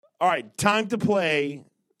All right, time to play.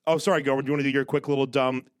 Oh, sorry, Gomer. Do you want to do your quick little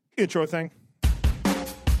dumb intro thing?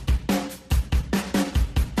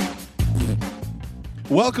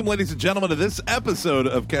 Welcome, ladies and gentlemen, to this episode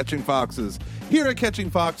of Catching Foxes. Here at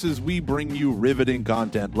Catching Foxes, we bring you riveting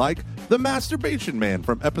content like The Masturbation Man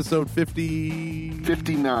from episode 59.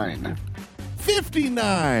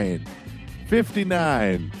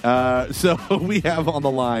 59. So we have on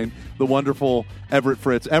the line the wonderful Everett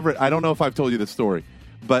Fritz. Everett, I don't know if I've told you this story,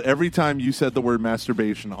 but every time you said the word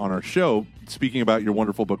masturbation on our show, speaking about your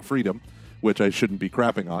wonderful book, Freedom, which I shouldn't be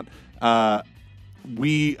crapping on,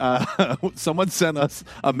 someone sent us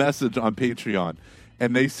a message on Patreon,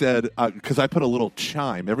 and they said, because I put a little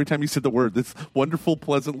chime every time you said the word, this wonderful,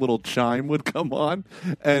 pleasant little chime would come on,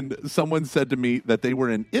 and someone said to me that they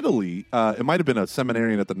were in Italy. It might have been a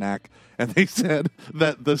seminarian at the NAC, and they said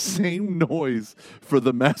that the same noise for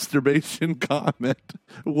the masturbation comment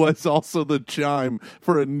was also the chime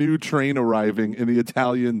for a new train arriving in the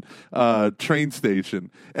Italian train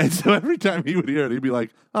station. And so every time he would hear it, he'd be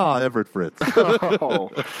like, "Oh, Everett Fritz."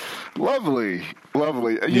 Oh, lovely.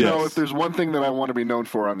 You know, Yes. if there's one thing that I want to be known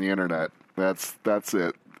for on the internet, that's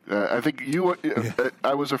it. I think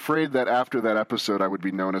I was afraid that after that episode I would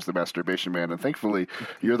be known as the Masturbation Man, and thankfully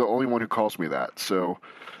you're the only one who calls me that. So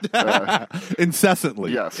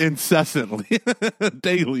Incessantly. Yes. Incessantly.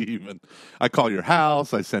 Daily even. I call your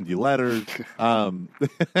house. I send you letters. And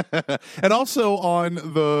also on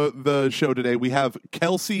the show today, we have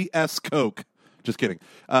Kelsey S. Koch. Just kidding.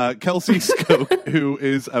 Kelsey Koch, who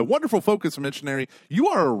is a wonderful Focus missionary. You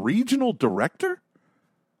are a regional director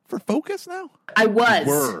for Focus now? I was.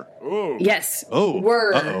 Were. Oh. Yes. Oh.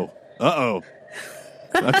 Were. Uh-oh.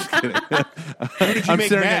 I'm just kidding. I'm make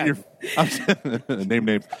staring mad? at your name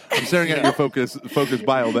names. I'm staring at your Focus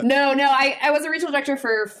bio. But No, I was a regional director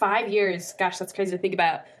for 5 years. Gosh, that's crazy to think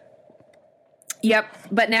about. Yep,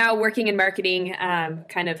 but now working in marketing,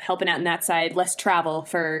 kind of helping out in that side, less travel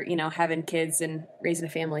for, having kids and raising a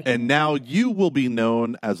family. And now you will be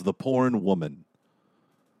known as the porn woman.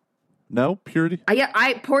 No? Purity?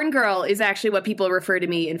 Porn girl is actually what people refer to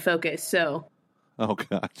me in Focus, so. Oh,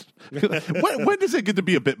 gosh. when does it get to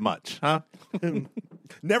be a bit much, huh?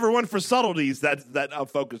 Never one for subtleties, that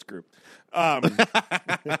focus group. Well,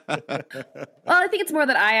 I think it's more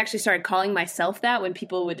that I actually started calling myself that when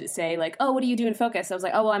people would say, like, "Oh, what do you do in Focus?" I was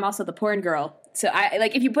like, "Oh, well, I'm also the porn girl." So,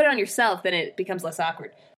 if you put it on yourself, then it becomes less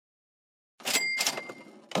awkward.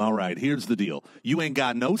 All right, here's the deal. You ain't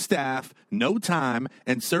got no staff, no time,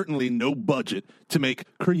 and certainly no budget to make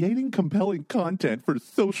creating compelling content for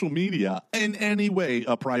social media in any way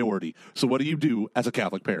a priority. So what do you do as a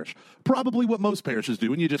Catholic parish? Probably what most parishes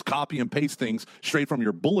do, and you just copy and paste things straight from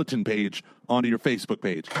your bulletin page onto your Facebook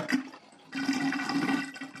page.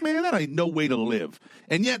 Man, that ain't no way to live.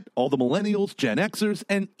 And yet, all the millennials, Gen Xers,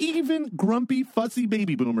 and even grumpy, fussy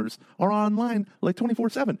baby boomers are online like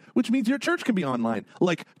 24/7, which means your church can be online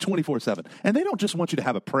like 24/7. And they don't just want you to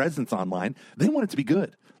have a presence online. They want it to be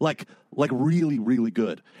good. Like really, really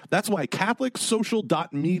good. That's why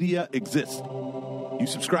CatholicSocial.media exists. You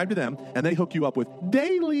subscribe to them, and they hook you up with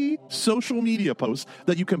daily social media posts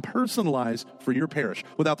that you can personalize for your parish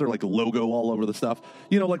without their logo all over the stuff.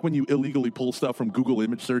 Like when you illegally pull stuff from Google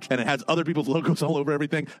image search and it has other people's logos all over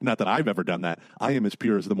everything. Not that I've ever done that. I am as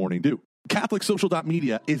pure as the morning dew.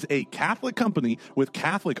 CatholicSocial.media is a Catholic company with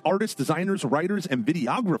Catholic artists, designers, writers, and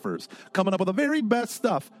videographers coming up with the very best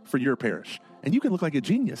stuff for your parish. And you can look like a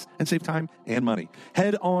genius and save time and money.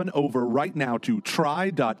 Head on over right now to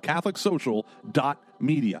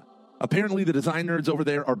try.catholicsocial.media. Apparently, the design nerds over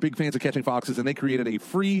there are big fans of Catching Foxes, and they created a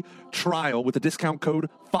free trial with the discount code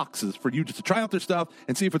FOXES for you just to try out their stuff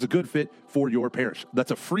and see if it's a good fit for your parish.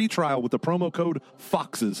 That's a free trial with the promo code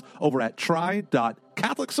FOXES over at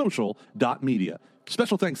try.catholicsocial.media.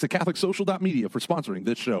 Special thanks to CatholicSocial.media for sponsoring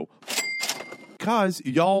this show. Because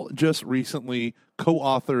y'all just recently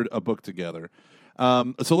co-authored a book together.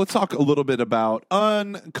 So let's talk a little bit about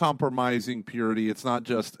uncompromising purity. It's not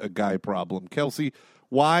just a guy problem. Kelsey,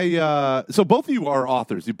 why? So both of you are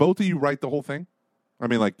authors. Both of you write the whole thing? I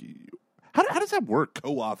mean, how does that work,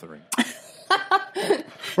 co-authoring?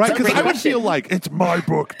 Right? Because I would feel like, it's my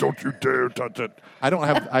book, don't you dare touch it.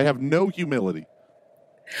 I have no humility.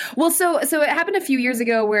 Well, so it happened a few years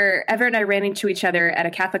ago where Everett and I ran into each other at a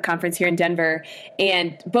Catholic conference here in Denver,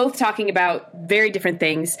 and both talking about very different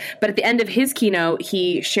things. But at the end of his keynote,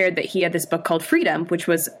 he shared that he had this book called Freedom, which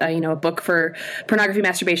was a book for pornography,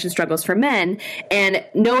 masturbation struggles for men. And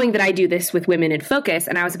knowing that I do this with women in focus,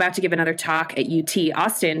 and I was about to give another talk at UT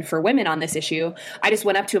Austin for women on this issue, I just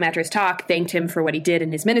went up to him after his talk, thanked him for what he did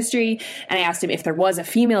in his ministry, and I asked him if there was a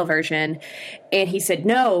female version. And he said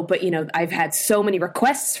no, but I've had so many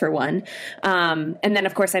requests requests for one. And then,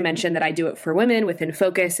 of course, I mentioned that I do it for women within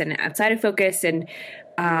Focus and outside of Focus. And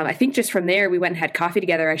I think just from there, we went and had coffee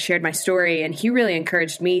together. I shared my story, and he really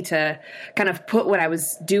encouraged me to kind of put what I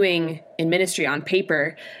was doing in ministry on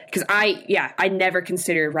paper, because I never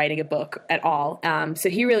considered writing a book at all. So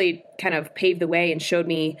he really kind of paved the way and showed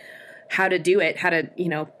me how to do it, how to,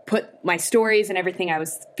 put my stories and everything I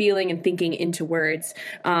was feeling and thinking into words.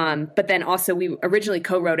 But then also we originally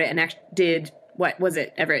co-wrote it and did, what was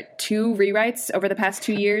it, Everett, 2 rewrites over the past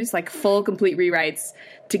 2 years, like full, complete rewrites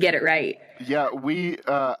to get it right. Yeah,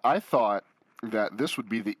 I thought that this would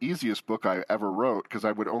be the easiest book I ever wrote, because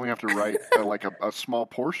I would only have to write like a small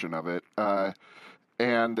portion of it.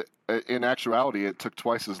 And in actuality, it took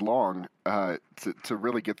twice as long to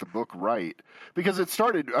really get the book right, because it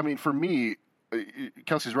started. I mean, for me,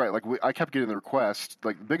 Kelsey's right. Like I kept getting the request.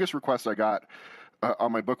 Like the biggest request I got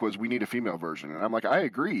on my book was, "We need a female version," and I'm like, I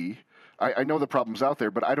agree. I know the problem's out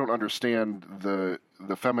there, but I don't understand the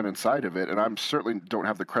feminine side of it, and I'm certainly don't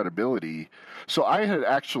have the credibility. So I had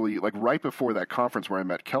actually, like right before that conference where I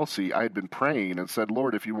met Kelsey, I had been praying and said,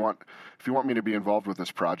 Lord, if you want me to be involved with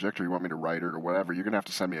this project, or you want me to write it or whatever, you're going to have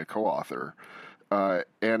to send me a co-author.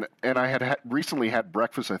 And I had recently had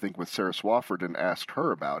breakfast, I think, with Sarah Swafford and asked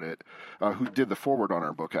her about it, who did the foreword on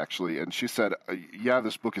our book, actually. And she said, yeah,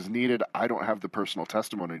 this book is needed. I don't have the personal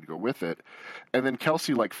testimony to go with it. And then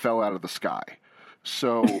Kelsey, fell out of the sky.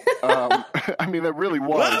 So, I mean, it really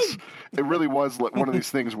was like one of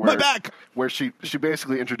these things where she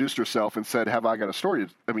basically introduced herself and said, have I got a story?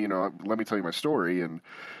 I mean, let me tell you my story. And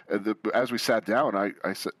as we sat down,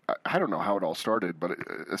 I said, I don't know how it all started, but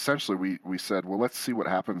essentially we said, well, let's see what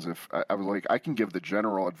happens if I was like, I can give the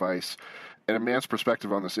general advice, and a man's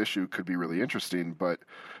perspective on this issue could be really interesting, but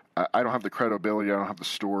I don't have the credibility. I don't have the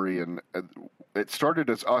story. And it started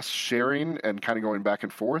as us sharing and kind of going back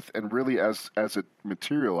and forth. And really, as it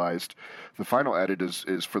materialized, the final edit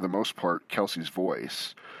is for the most part, Kelsey's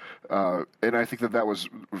voice. And I think that was,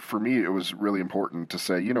 for me, it was really important to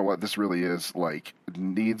say, you know what, this really is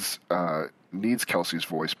needs Kelsey's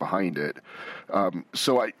voice behind it.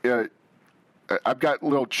 So I've got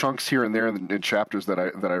little chunks here and there in chapters that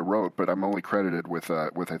I wrote, but I'm only credited with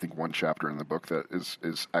I think one chapter in the book that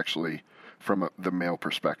is actually from the male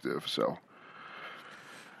perspective. So,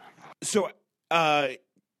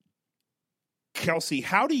 Kelsey,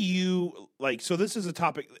 how do you so this is a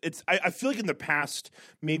topic. I feel like in the past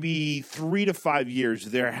maybe 3 to 5 years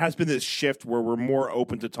there has been this shift where we're more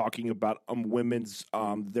open to talking about women's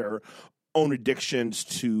their own addictions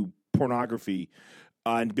to pornography.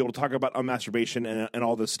 And be able to talk about masturbation and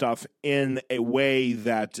all this stuff in a way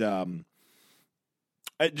that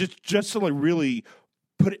just to really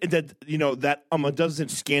put it that that doesn't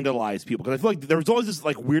scandalize people, because I feel like there's always this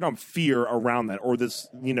weird fear around that, or this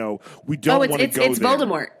we don't want to go there. It's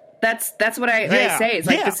Voldemort. That's what I say. It's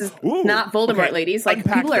this is not Voldemort, okay. Ladies.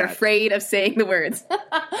 People are afraid of saying the words.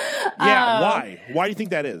 Why? Why do you think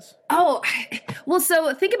that is? Oh, well,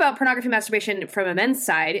 so think about pornography masturbation from a men's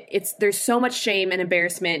side. There's so much shame and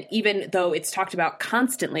embarrassment, even though it's talked about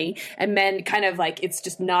constantly, and men kind of it's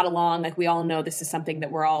just not along. We all know this is something that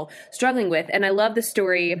we're all struggling with. And I love the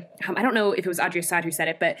story. I don't know if it was Audrey Assad who said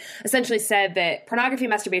it, but essentially said that pornography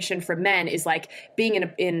masturbation for men is like being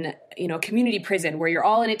in a community prison where you're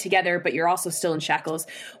all in it together, but you're also still in shackles.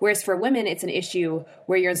 Whereas for women, it's an issue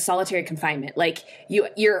where you're in solitary confinement.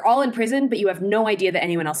 You're all in prison, but you have no idea that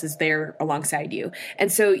anyone else is there alongside you.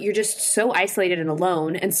 And so you're just so isolated and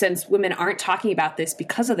alone. And since women aren't talking about this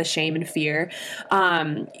because of the shame and fear,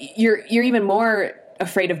 you're even more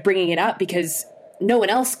afraid of bringing it up, because no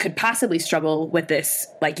one else could possibly struggle with this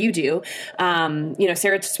like you do.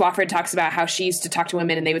 Sarah Swafford talks about how she used to talk to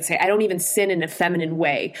women and they would say, I don't even sin in a feminine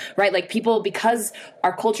way, right? People, because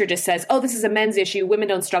our culture just says, oh, this is a men's issue, women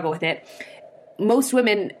don't struggle with it. Most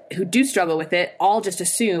women who do struggle with it all just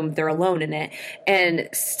assume they're alone in it. And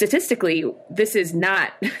statistically, this is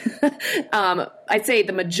not, I'd say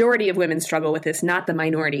the majority of women struggle with this, not the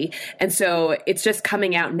minority. And so it's just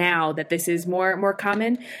coming out now that this is more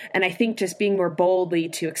common. And I think just being more boldly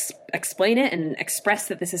to explain it and express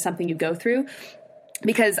that this is something you go through.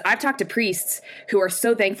 Because I've talked to priests who are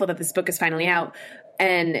so thankful that this book is finally out.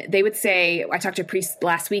 And they would say, I talked to a priest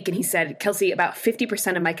last week and he said, Kelsey, about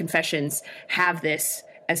 50% of my confessions have this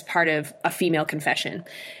as part of a female confession.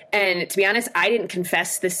 And to be honest, I didn't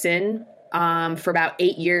confess the sin for about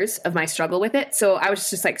 8 years of my struggle with it. So I was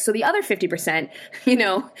just so the other 50%,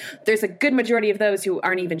 there's a good majority of those who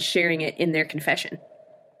aren't even sharing it in their confession.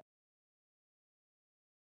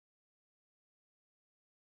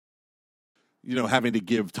 Having to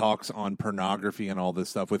give talks on pornography and all this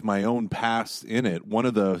stuff with my own past in it, one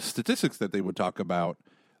of the statistics that they would talk about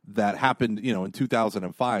that happened, in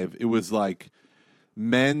 2005. It was like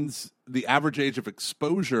the average age of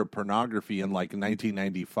exposure of pornography in like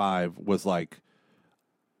 1995 was like,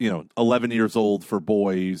 11 years old for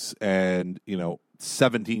boys and,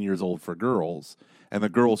 17 years old for girls. And the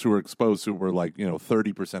girls who were exposed to were like,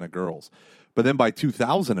 30% of girls. But then by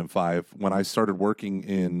 2005, when I started working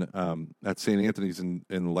in at St. Anthony's in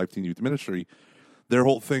Life Teen Youth Ministry, their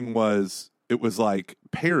whole thing was, it was like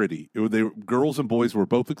parody. Girls and boys were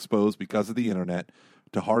both exposed because of the internet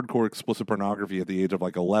to hardcore explicit pornography at the age of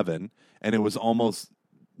like 11. And it was almost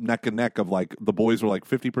neck and neck of like the boys were like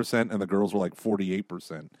 50% and the girls were like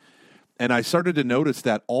 48%. And I started to notice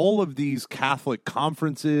that all of these Catholic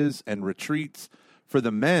conferences and retreats for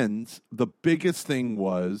the men's, the biggest thing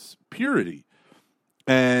was purity.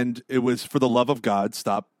 And it was, for the love of God,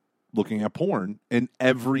 stop looking at porn in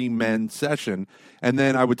every men's session. And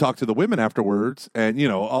then I would talk to the women afterwards, and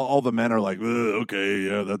all the men are like, okay,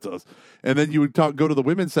 yeah, that's us. And then you would go to the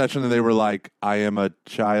women's session, and they were like, I am a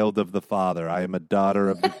child of the Father, I am a daughter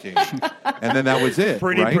of the King. And then that was it.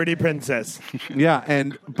 Pretty princess. Yeah,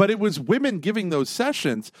 but it was women giving those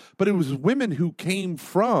sessions, but it was women who came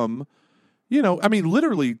from,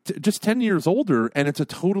 literally just 10 years older, and it's a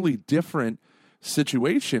totally different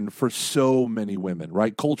situation for so many women,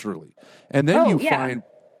 right? Culturally. And then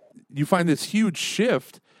you find this huge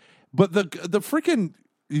shift, but the freaking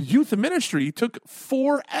youth ministry took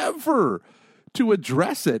forever to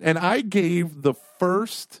address it. And I gave the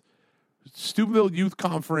first Steubenville Youth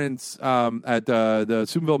Conference at the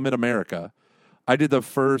Steubenville Mid-America. I did the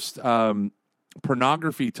first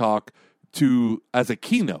pornography talk as a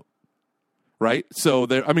keynote. Right. So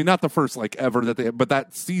not the first like ever but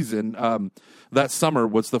that season, that summer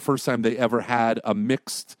was the first time they ever had a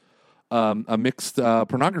mixed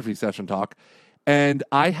pornography session talk. And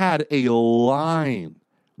I had a line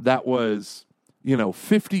that was,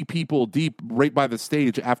 50 people deep right by the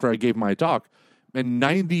stage after I gave my talk. And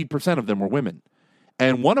 90% of them were women.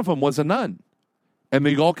 And one of them was a nun. And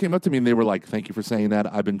they all came up to me and they were like, thank you for saying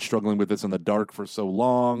that. I've been struggling with this in the dark for so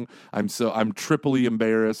long. I'm triply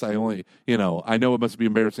embarrassed. I only, I know it must be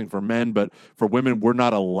embarrassing for men, but for women, we're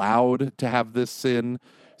not allowed to have this sin.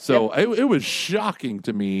 So it was shocking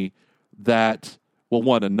to me that, well,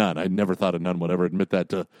 one, a nun. I never thought a nun would ever admit that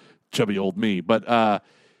to chubby old me. But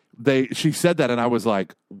she said that and I was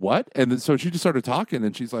like, what? And then, so she just started talking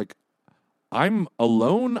and she's like, I'm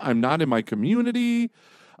alone. I'm not in my community.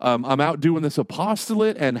 I'm out doing this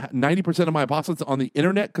apostolate, and 90% of my apostolate's on the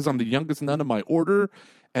internet because I'm the youngest nun of my order,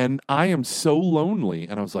 and I am so lonely.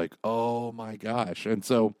 And I was like, oh my gosh. And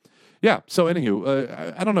so, yeah. So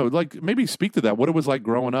anywho, I don't know, like maybe speak to that, what it was like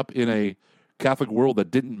growing up in a Catholic world that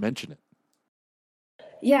didn't mention it.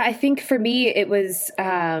 Yeah, I think for me, it was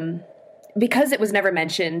because it was never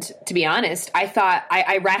mentioned, to be honest. I thought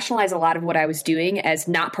I rationalized a lot of what I was doing as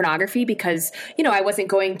not pornography because, I wasn't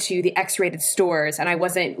going to the X-rated stores and I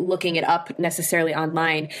wasn't looking it up necessarily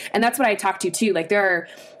online. And that's what I talked to too. Like there are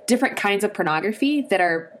different kinds of pornography that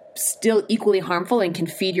are still equally harmful and can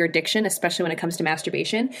feed your addiction, especially when it comes to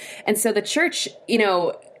masturbation. And so the church,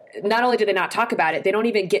 not only do they not talk about it, they don't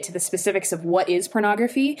even get to the specifics of what is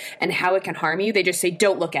pornography and how it can harm you. They just say,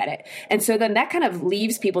 don't look at it. And so then that kind of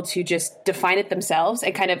leaves people to just define it themselves.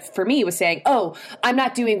 And kind of, for me, was saying, oh, I'm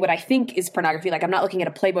not doing what I think is pornography. Like I'm not looking at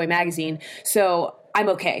a Playboy magazine, so I'm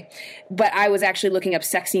okay. But I was actually looking up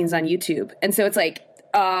sex scenes on YouTube. And so it's like,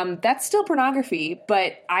 that's still pornography,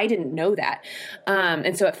 but I didn't know that.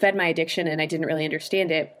 And so it fed my addiction and I didn't really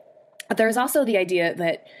understand it. But there was also the idea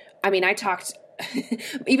that, I talked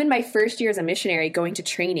even my first year as a missionary going to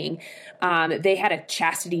training, they had a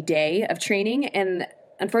chastity day of training, and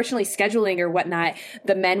unfortunately scheduling or whatnot,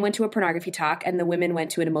 the men went to a pornography talk and the women went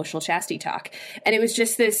to an emotional chastity talk. And it was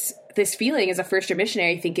just this feeling as a first year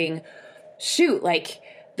missionary thinking, shoot, like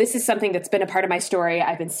this is something that's been a part of my story.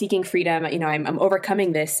 I've been seeking freedom, I'm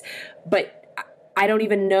overcoming this, but I don't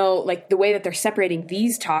even know, like the way that they're separating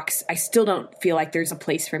these talks, I still don't feel like there's a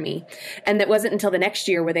place for me. And that wasn't until the next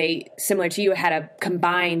year where they, similar to you, had a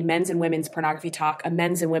combined men's and women's pornography talk, a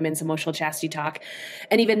men's and women's emotional chastity talk.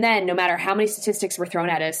 And even then, no matter how many statistics were thrown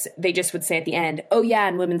at us, they just would say at the end, oh yeah,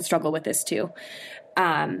 and women struggle with this too.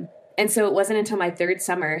 And so it wasn't until my third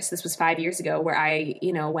summer, so this was 5 years ago, where I,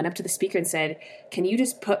 went up to the speaker and said, can you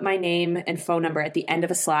just put my name and phone number at the end of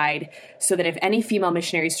a slide so that if any female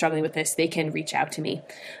missionary is struggling with this, they can reach out to me.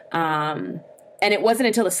 And it wasn't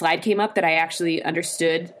until the slide came up that I actually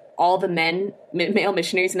understood all the male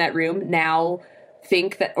missionaries in that room now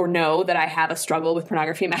think that or know that I have a struggle with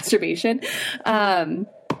pornography and masturbation.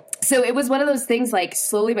 So it was one of those things like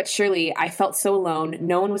slowly but surely I felt so alone.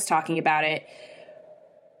 No one was talking about it.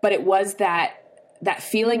 But it was that that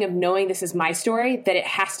feeling of knowing this is my story, that it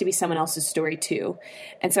has to be someone else's story too.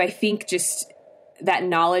 And so I think just that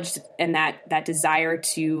knowledge and that desire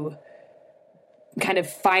to kind of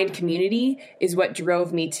find community is what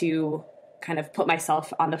drove me to kind of put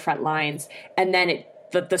myself on the front lines. And then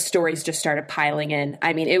the stories just started piling in.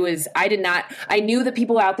 I mean, I knew that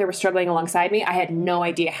people out there were struggling alongside me. I had no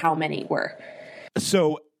idea how many were.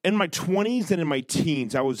 So in my 20s and in my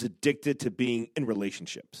teens, I was addicted to being in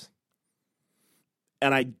relationships.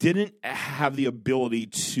 And I didn't have the ability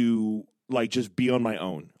to like just be on my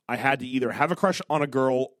own. I had to either have a crush on a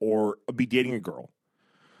girl or be dating a girl.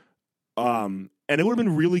 And it would have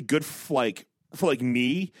been really good for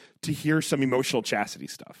me to hear some emotional chastity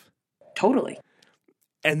stuff. Totally.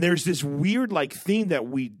 And there's this weird like thing that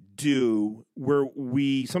we do where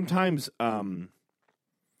we sometimes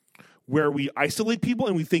where we isolate people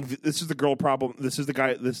and we think that this is the girl problem, this is the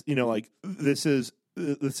guy, this is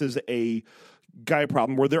a guy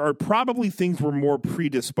problem, where there are probably things we're more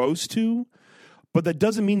predisposed to, but that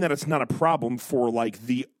doesn't mean that it's not a problem for like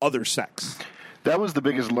the other sex. That was the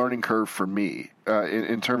biggest learning curve for me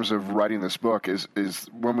in terms of writing this book is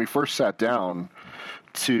when we first sat down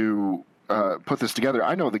to put this together.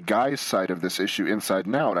 I know the guy's side of this issue inside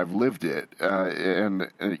and out. I've lived it and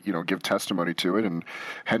give testimony to it, and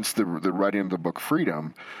hence the writing of the book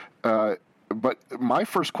Freedom. But my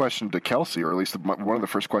first question to Kelsey, or at least one of the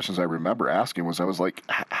first questions I remember asking was, I was like,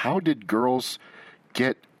 how did girls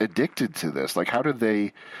get addicted to this? Like, how did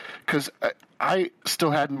they? Because I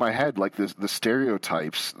still had in my head like the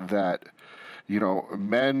stereotypes that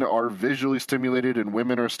men are visually stimulated and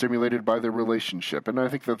women are stimulated by their relationship, and I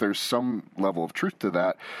think that there's some level of truth to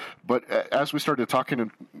that. But as we started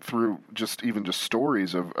talking through just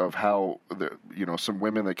stories of how some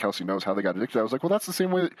women that Kelsey knows how they got addicted, I was like, well, that's the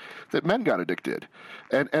same way that men got addicted,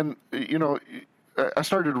 and I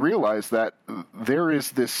started to realize that there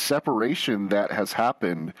is this separation that has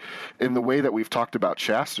happened in the way that we've talked about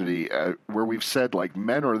chastity, where we've said like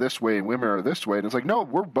men are this way and women are this way. And it's like, no,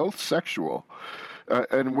 we're both sexual.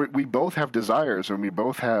 And we both have desires, and we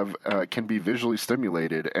both have can be visually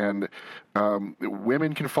stimulated, and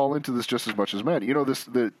women can fall into this just as much as men.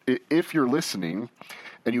 If you're listening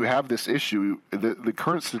and you have this issue, the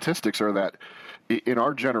current statistics are that in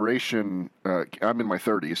our generation, I'm in my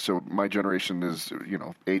 30s, so my generation is,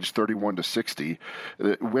 age 31 to 60.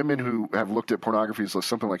 Women who have looked at pornography is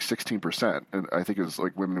something like 16%, and I think it's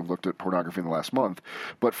like women who've looked at pornography in the last month.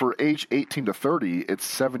 But for age 18 to 30, it's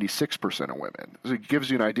 76% of women. So it gives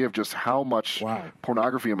you an idea of just how much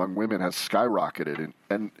pornography among women has skyrocketed.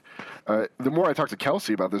 And the more I talked to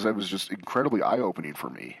Kelsey about this, it was just incredibly eye-opening for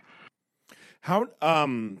me. How?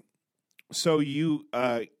 So you.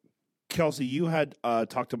 Kelsey, you had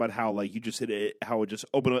talked about how, like you just said, how it just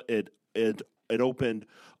opened it opened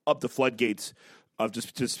up the floodgates of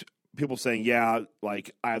just people saying, yeah,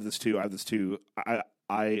 like I have this too, I have this too, I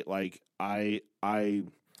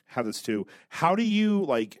have this too. How do you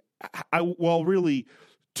really?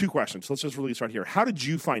 Two questions. Let's just really start here. How did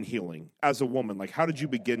you find healing as a woman? Like, how did you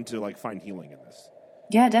begin to find healing in this?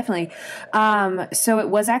 Yeah, definitely. So it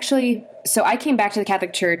was actually, I came back to the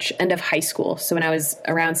Catholic Church end of high school. So when I was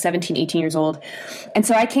around 17, 18 years old. And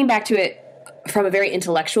so I came back to it from a very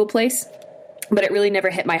intellectual place, but it really never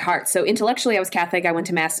hit my heart. So intellectually, I was Catholic. I went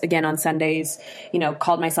to Mass again on Sundays,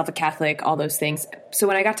 called myself a Catholic, all those things. So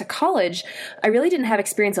when I got to college, I really didn't have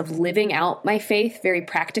experience of living out my faith very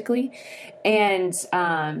practically. And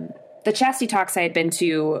the chastity talks I had been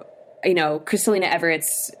to, Kristalina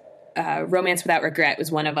Everett's Romance Without Regret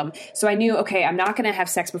was one of them. So I knew, okay, I'm not going to have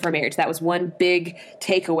sex before marriage. That was one big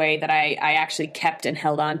takeaway that I actually kept and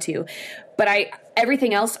held on to. But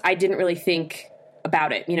everything else, I didn't really think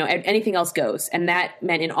about it. Anything else goes. And that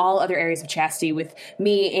meant in all other areas of chastity with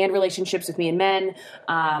me and relationships with me and men,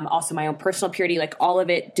 also my own personal purity, like all of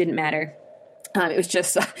it didn't matter. It was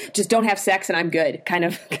just don't have sex and I'm good kind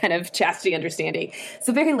of chastity understanding.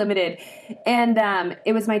 So very limited. And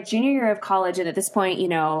it was my junior year of college. And at this point,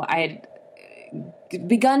 I had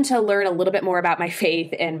begun to learn a little bit more about my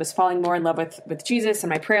faith and was falling more in love with Jesus and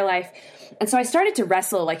my prayer life. And so I started to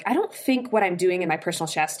wrestle, I don't think what I'm doing in my personal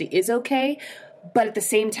chastity is okay. But at the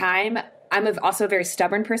same time, I'm also a very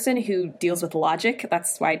stubborn person who deals with logic.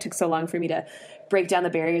 That's why it took so long for me to break down the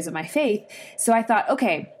barriers of my faith. So I thought,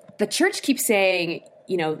 okay, the church keeps saying,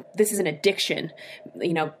 this is an addiction,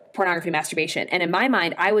 pornography, masturbation. And in my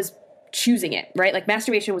mind, I was choosing it, right? Like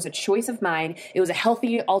masturbation was a choice of mine. It was a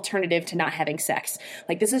healthy alternative to not having sex.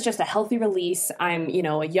 Like this is just a healthy release. I'm,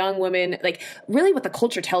 a young woman, really what the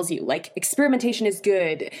culture tells you, experimentation is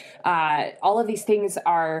good. All of these things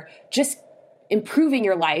are just improving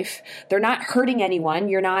your life. They're not hurting anyone.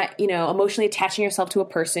 You're not, emotionally attaching yourself to a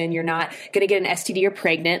person. You're not going to get an STD or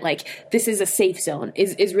pregnant. Like, this is a safe zone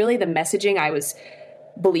is really the messaging I was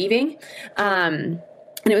believing.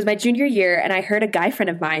 And it was my junior year, and I heard a guy friend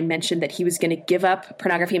of mine mention that he was going to give up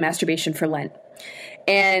pornography and masturbation for Lent.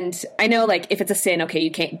 And I know, like, if it's a sin, okay,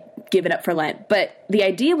 you can't give it up for Lent. But the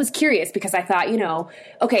idea was curious because I thought,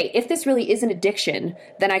 okay, if this really is an addiction,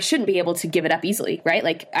 then I shouldn't be able to give it up easily, right?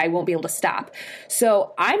 Like, I won't be able to stop.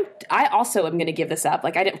 So I also am going to give this up.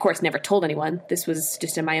 Like, I, of course, never told anyone. This was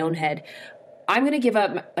just in my own head. I'm going to give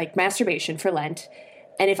up, like, masturbation for Lent.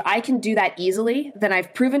 And if I can do that easily, then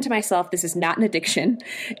I've proven to myself this is not an addiction,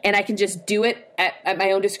 and I can just do it at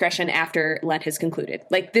my own discretion after Lent has concluded.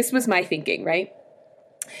 Like, this was my thinking, right?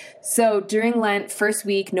 So during Lent, first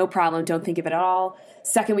week, no problem, don't think of it at all.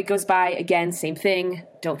 Second week goes by, again, same thing,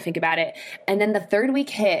 don't think about it. And then the third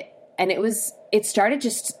week hit, and it started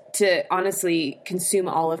just to honestly consume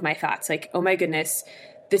all of my thoughts. Like, oh my goodness,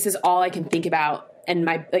 this is all I can think about. And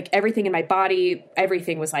everything in my body,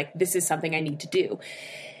 everything was like, this is something I need to do.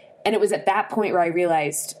 And it was at that point where I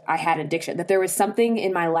realized I had addiction, that there was something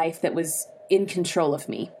in my life that was in control of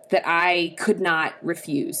me, that I could not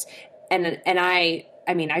refuse. And I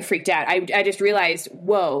freaked out. I just realized,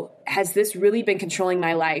 whoa, has this really been controlling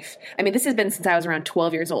my life? I mean, this has been since I was around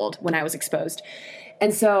 12 years old when I was exposed.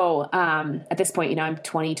 And so at this point, I'm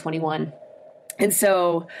 20, 21. And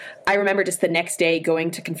so I remember just the next day going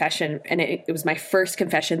to confession, and it was my first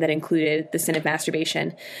confession that included the sin of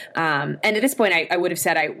masturbation. And at this point, I would have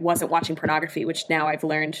said I wasn't watching pornography, which now I've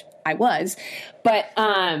learned I was. But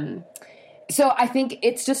so I think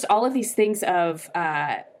it's just all of these things of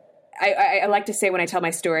I like to say when I tell my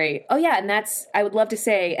story, oh yeah, and I would love to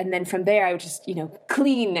say, and then from there I would just,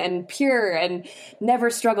 clean and pure and never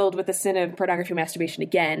struggled with the sin of pornography or masturbation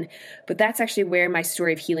again. But that's actually where my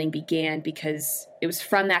story of healing began, because it was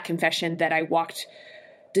from that confession that I walked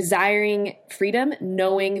desiring freedom,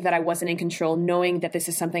 knowing that I wasn't in control, knowing that this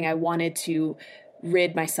is something I wanted to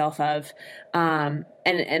rid myself of,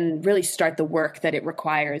 and really start the work that it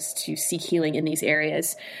requires to seek healing in these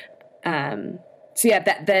areas. So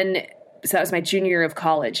that was my junior year of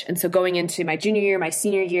college. And so going into my junior year, my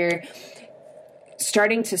senior year,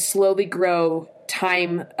 starting to slowly grow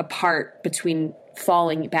time apart between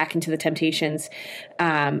falling back into the temptations.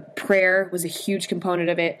 Prayer was a huge component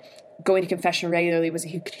of it. Going to confession regularly was a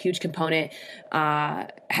huge component.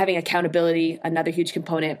 Having accountability, another huge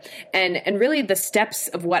component. And really the steps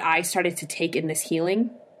of what I started to take in this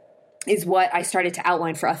healing is what I started to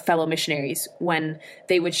outline for fellow missionaries when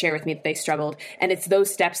they would share with me that they struggled. And it's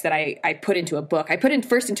those steps that I put into a book. I put in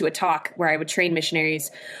first into a talk where I would train missionaries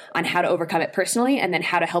on how to overcome it personally, and then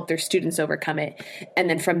how to help their students overcome it. And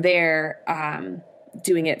then from there,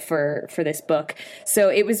 doing it for this book. So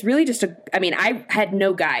it was really just I had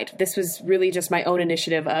no guide. This was really just my own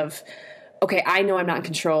initiative of, okay, I know I'm not in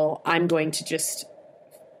control. I'm going to just,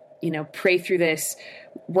 pray through this,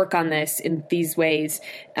 work on this in these ways,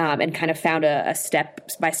 and kind of found a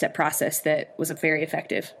step-by-step process that was very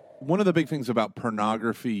effective. One of the big things about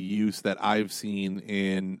pornography use that I've seen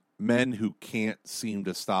in men who can't seem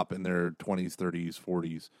to stop in their 20s, 30s,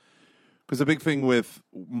 40s, because the big thing with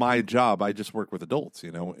my job, I just work with adults,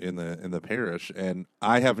 in the parish, and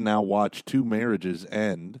I have now watched 2 marriages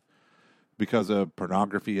end because of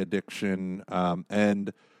pornography addiction,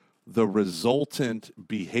 and the resultant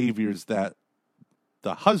behaviors that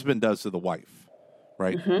the husband does to the wife,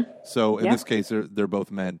 right? Mm-hmm. So in this case, they're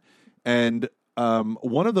both men. And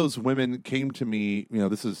one of those women came to me,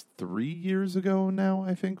 this is 3 years ago now,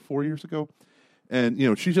 I think, 4 years ago. And,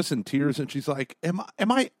 she's just in tears, and she's like, am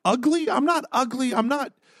I ugly? I'm not ugly. I'm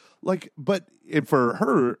not but for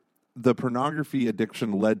her, the pornography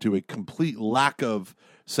addiction led to a complete lack of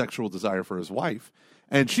sexual desire for his wife.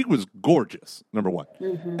 And she was gorgeous, number one.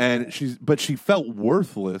 Mm-hmm. And she felt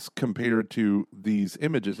worthless compared to these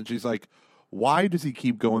images. And she's like, why does he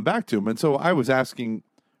keep going back to him? And so I was asking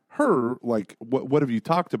her, like, what have you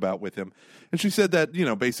talked about with him? And she said that,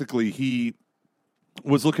 basically he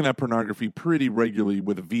was looking at pornography pretty regularly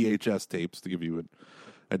with VHS tapes, to give you an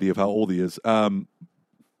idea of how old he is, with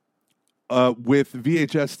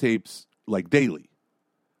VHS tapes, like, daily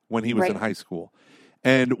when he was in high school.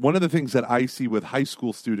 And one of the things that I see with high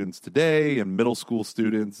school students today and middle school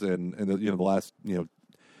students and the last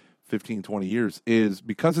 15, 20 years is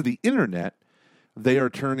because of the internet, they are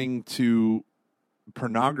turning to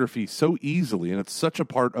pornography so easily, and it's such a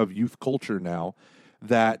part of youth culture now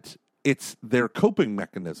that it's their coping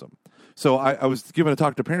mechanism. So I was giving a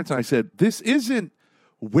talk to parents, and I said, this isn't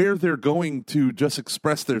where they're going to just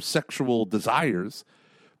express their sexual desires.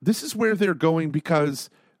 This is where they're going because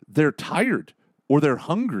they're tired or they're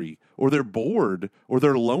hungry, or they're bored, or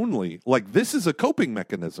they're lonely. Like, this is a coping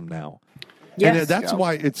mechanism now. Yes. And that's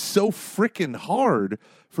why it's so freaking hard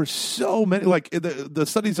for so many. Like, the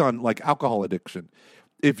studies on, like, alcohol addiction.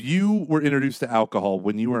 If you were introduced to alcohol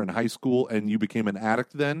when you were in high school and you became an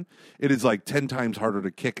addict then, it is like 10 times harder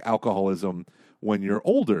to kick alcoholism when you're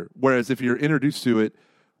older. Whereas if you're introduced to it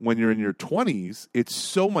when you're in your 20s, it's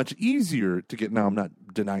so much easier to get. Now, I'm not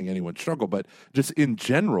denying anyone's struggle, but just in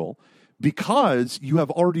general, because you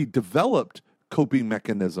have already developed coping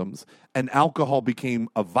mechanisms and alcohol became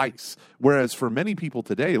a vice. Whereas for many people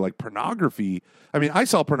today, like pornography, I mean, I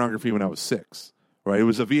saw pornography when I was 6, right? It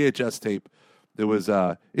was a VHS tape. There was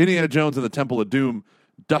Indiana Jones and the Temple of Doom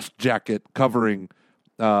dust jacket covering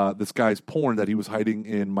this guy's porn that he was hiding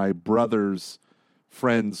in my brother's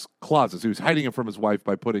friend's closet. So he was hiding it from his wife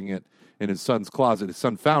by putting it in his son's closet. His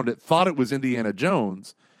son found it, thought it was Indiana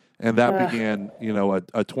Jones, and that began,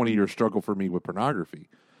 a 20-year struggle for me with pornography.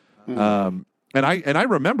 And I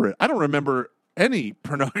remember it. I don't remember any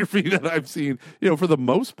pornography that I've seen, for the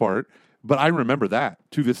most part, but I remember that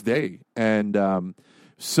to this day. And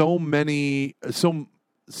so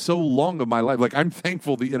long of my life, like, I'm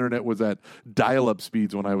thankful the internet was at dial-up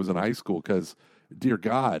speeds when I was in high school, because, dear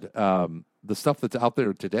God, the stuff that's out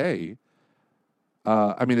there today,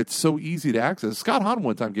 I mean, it's so easy to access. Scott Hahn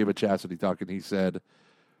one time gave a chastity talk, and he said,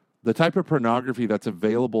 the type of pornography that's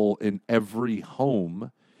available in every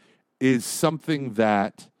home is something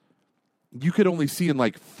that you could only see in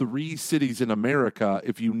like 3 cities in America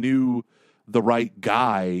if you knew the right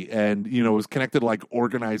guy and, was connected to like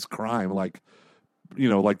organized crime, like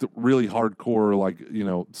the really hardcore, like,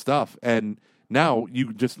 stuff. And now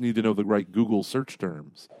you just need to know the right Google search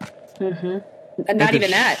terms. Mm-hmm. And not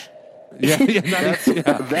even that. Yeah,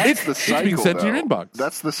 that's the cycle. It's being sent to your inbox.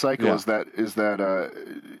 That's the cycle. Yeah. Is that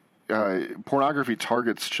pornography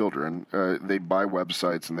targets children. They buy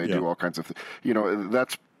websites and they do all kinds of things.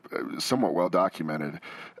 That's somewhat well documented.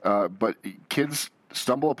 But kids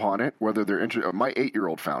stumble upon it, whether they're interested. My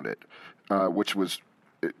 8-year-old found it, which was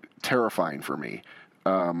terrifying for me.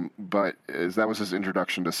 But that was his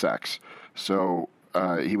introduction to sex. So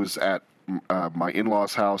he was at my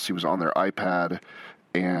in-laws' house. He was on their iPad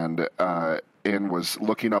and was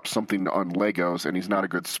looking up something on Legos, and he's not a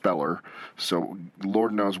good speller. So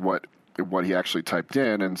Lord knows what he actually typed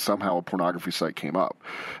in, and somehow a pornography site came up.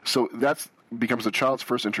 So that's becomes a child's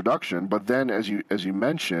first introduction. But then, as you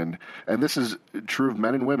mentioned, and this is true of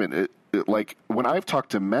men and women, like when I've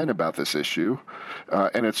talked to men about this issue,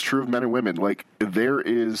 and it's true of men and women, like there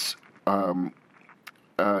is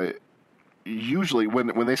usually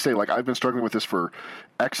when they say, like, I've been struggling with this for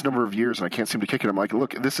X number of years and I can't seem to kick it, I'm like,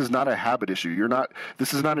 look, this is not a habit issue.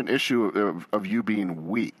 This is not an issue of you being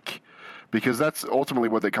weak. Because that's ultimately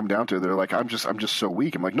what they come down to. They're like, I'm just so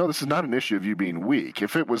weak. I'm like, no, this is not an issue of you being weak.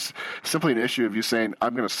 If it was simply an issue of you saying,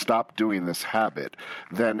 I'm going to stop doing this habit,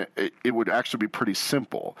 then it would actually be pretty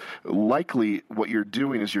simple. Likely what you're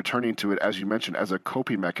doing is you're turning to it, as you mentioned, as a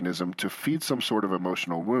coping mechanism to feed some sort of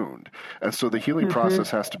emotional wound. And so the healing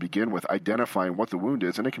process has to begin with identifying what the wound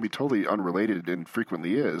is, and it can be totally unrelated, and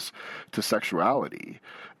frequently is, to sexuality.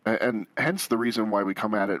 And hence the reason why we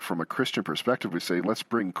come at it from a Christian perspective. We say, let's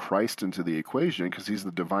bring Christ into the equation because he's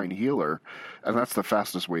the divine healer, and that's the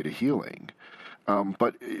fastest way to healing.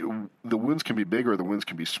 But the wounds can be big or the wounds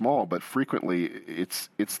can be small, but frequently it's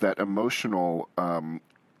that emotional,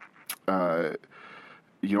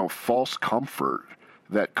 false comfort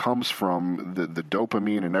that comes from the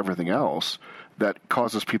dopamine and everything else that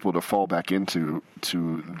causes people to fall back into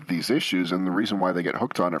these issues, and the reason why they get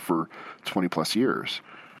hooked on it for 20 plus years.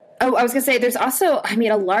 Oh, I was going to say, there's also,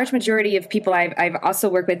 a large majority of people I've also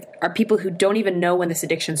worked with are people who don't even know when this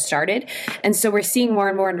addiction started. And so we're seeing more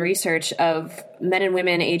and more in research of men and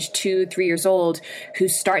women aged 2-3 years old who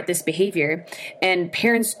start this behavior, and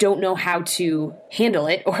parents don't know how to handle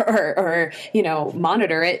it or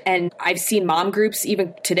monitor it. And I've seen mom groups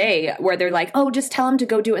even today where they're like, oh, just tell them to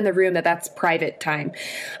go do it in the room, that's private time.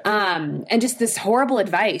 And just this horrible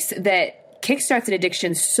advice that kickstarts an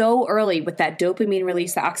addiction so early with that dopamine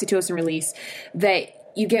release, the oxytocin release,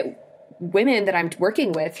 that you get women that I'm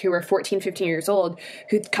working with who are 14, 15 years old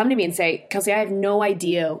who come to me and say, Kelsey, I have no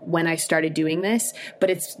idea when I started doing this, but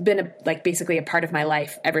it's been basically a part of my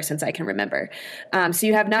life ever since I can remember. So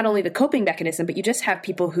you have not only the coping mechanism, but you just have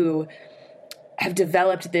people who have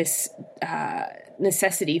developed this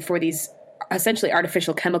necessity for these essentially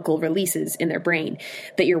artificial chemical releases in their brain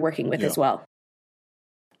that you're working with as well.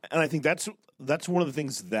 And I think that's one of the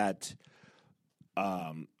things that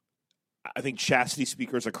I think chastity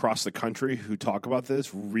speakers across the country who talk about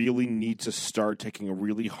this really need to start taking a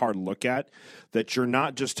really hard look at that you're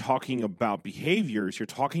not just talking about behaviors, you're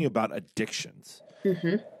talking about addictions.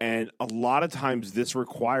 Mm-hmm. And a lot of times this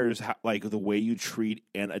requires like the way you treat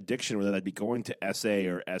an addiction, whether that be going to SA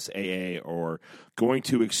or SAA or going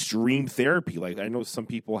to extreme therapy. Like I know some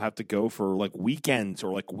people have to go for like weekends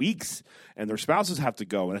or like weeks and their spouses have to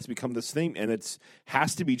go, and it's become this thing, and it's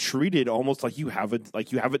has to be treated almost like you have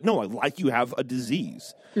a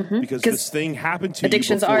disease, because this thing happened to you.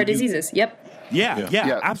 Addictions are diseases. Yep.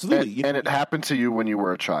 Yeah, absolutely. And it happened to you when you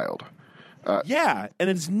were a child. And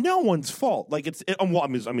it's no one's fault. Like well, I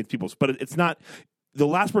mean, people's, but it's not the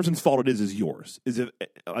last person's fault. It is yours. Is it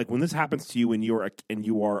like when this happens to you and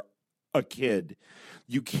you are a kid,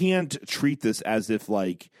 you can't treat this as if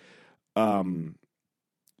like, you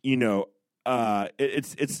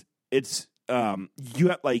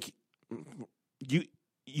have like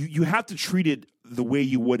you have to treat it the way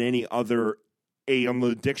you would any other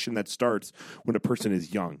addiction that starts when a person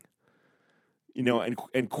is young.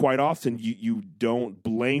 And quite often you don't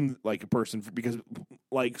blame like a person because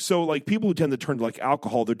people who tend to turn to like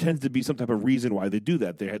alcohol, there tends to be some type of reason why they do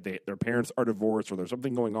that. Their parents are divorced, or there's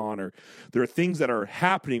something going on, or there are things that are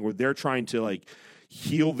happening where they're trying to like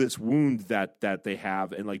heal this wound that they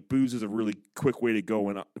have, and like booze is a really quick way to go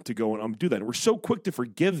and do that. And we're so quick to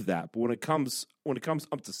forgive that, but when it comes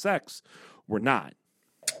up to sex, we're not.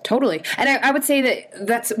 Totally. And I would say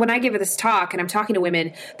that's when I give this talk and I'm talking to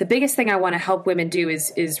women, the biggest thing I want to help women do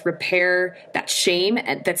is repair that shame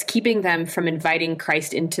that's keeping them from inviting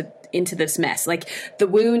Christ into this mess. Like the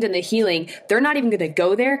wound and the healing, they're not even going to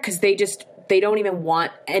go there because they don't even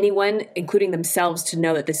want anyone, including themselves, to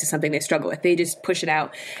know that this is something they struggle with. They just push it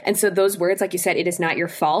out. And so those words, like you said, it is not your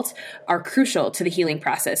fault, are crucial to the healing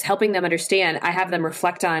process, helping them understand. I have them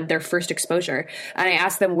reflect on their first exposure. And I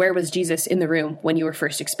ask them, where was Jesus in the room when you were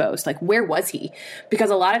first exposed? Like, where was he? Because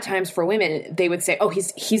a lot of times for women, they would say, oh,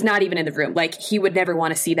 he's not even in the room. Like, he would never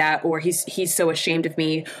want to see that, or he's so ashamed of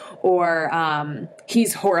me, or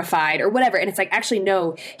he's horrified, or whatever. And it's like, actually,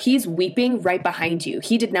 no, he's weeping right behind you.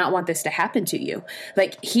 He did not want this to happen to you.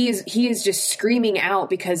 Like he is just screaming out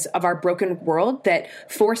because of our broken world that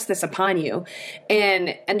forced this upon you,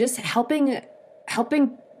 and just helping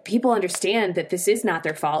people understand that this is not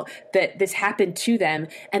their fault, that this happened to them,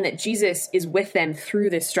 and that Jesus is with them through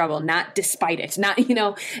this struggle, not despite it, not,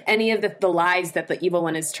 any of the lies that the evil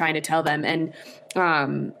one is trying to tell them. And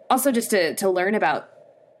also just to learn about,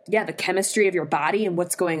 the chemistry of your body and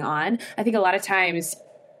what's going on. I think a lot of times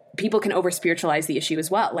people can over spiritualize the issue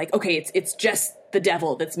as well. Like, okay, it's just the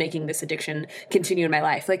devil that's making this addiction continue in my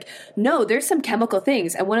life. Like, no, there's some chemical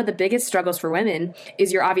things. And one of the biggest struggles for women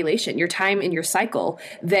is your ovulation, your time in your cycle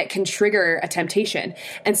that can trigger a temptation.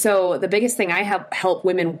 And so the biggest thing I help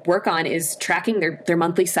women work on is tracking their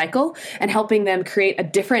monthly cycle and helping them create a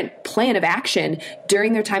different plan of action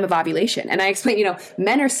during their time of ovulation. And I explain,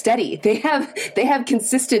 men are steady. They have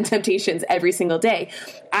consistent temptations every single day.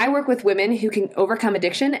 I work with women who can overcome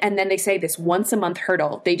addiction, and then they say this once a month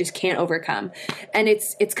hurdle they just can't overcome. And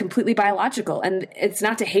it's completely biological, and it's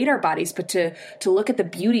not to hate our bodies, but to look at the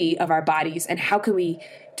beauty of our bodies and how can we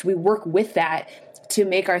work with that to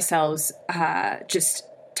make ourselves just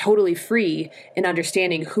totally free in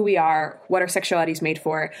understanding who we are, what our sexuality is made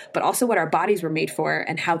for, but also what our bodies were made for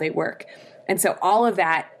and how they work. And so all of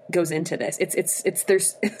that goes into this.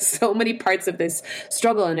 There's so many parts of this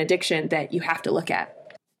struggle and addiction that you have to look at.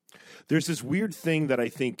 There's this weird thing that I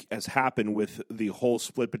think has happened with the whole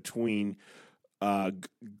split between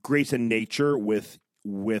grace and nature within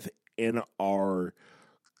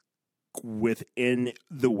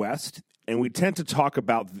the West, and we tend to talk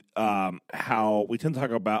about how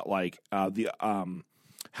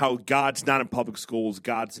God's not in public schools,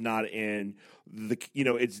 God's not in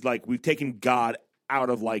it's like we've taken God out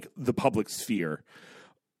of like the public sphere.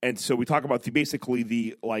 And so we talk about basically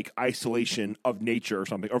the like isolation of nature or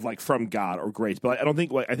something, or like from God or grace. But I don't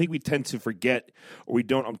think I think we tend to forget, or we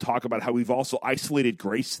don't talk about how we've also isolated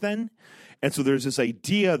grace then. And so there's this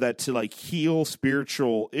idea that to like heal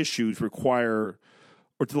spiritual issues require,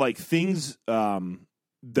 or to like things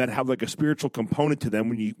that have like a spiritual component to them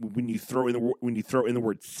when you throw in the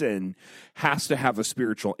word sin, has to have a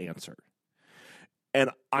spiritual answer. And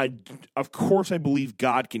of course, I believe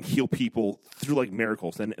God can heal people through like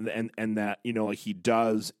miracles, and that like He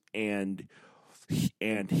does, and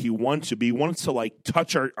He wants to. He wants to like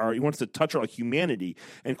touch He wants to touch our like humanity,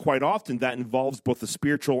 and quite often that involves both the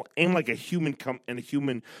spiritual and like a human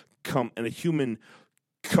component.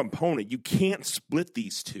 You can't split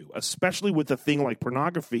these two, especially with a thing like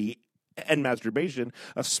pornography and masturbation,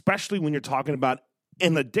 especially when you're talking about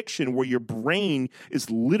an addiction where your brain is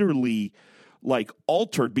literally like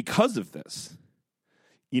altered because of this.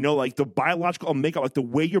 You know, like the biological makeup, like the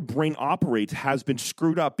way your brain operates has been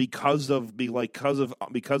screwed up because of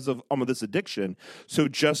this addiction. So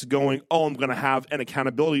just going, oh, I'm going to have an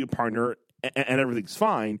accountability partner and everything's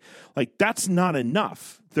fine. Like that's not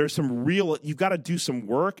enough. There's some real, you've got to do some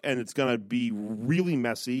work and it's going to be really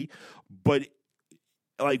messy. But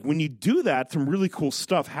like when you do that, some really cool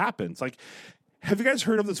stuff happens. Like, have you guys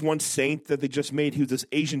heard of this one saint that they just made? He was this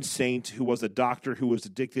Asian saint who was a doctor who was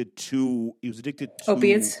addicted to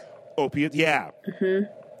opiates. Opiates, yeah. Mm-hmm.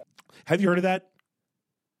 Have you heard of that?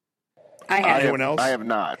 I have. Anyone else? I have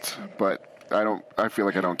not, but I feel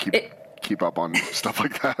like I don't keep up on stuff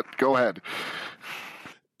like that. Go ahead.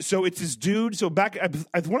 So it's this dude. So back,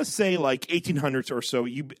 I want to say like 1800s or so.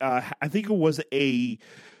 I think it was a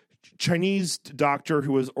Chinese doctor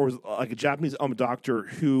who was, or like a Japanese doctor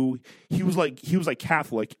who he was like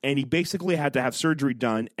Catholic, and he basically had to have surgery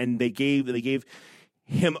done, and they gave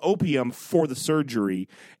him opium for the surgery,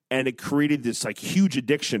 and it created this like huge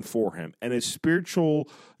addiction for him. And his spiritual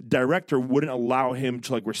director wouldn't allow him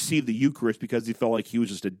to like receive the Eucharist because he felt like he was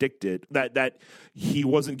just addicted, that he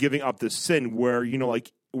wasn't giving up this sin. Where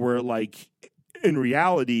in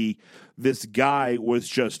reality, this guy was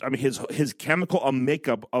just, I mean, his chemical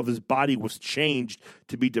makeup of his body was changed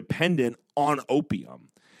to be dependent on opium.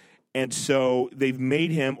 And so they've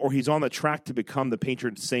made him, or he's on the track to become the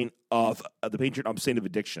patron saint of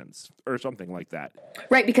addictions or something like that.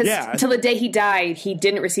 Right, because till the day he died, he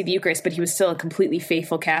didn't receive the Eucharist, but he was still a completely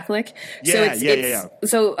faithful Catholic.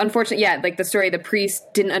 So unfortunately, like the story, the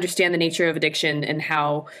priest didn't understand the nature of addiction and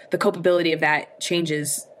how the culpability of that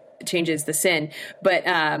changes the sin, but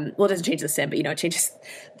it doesn't change the sin, but it changes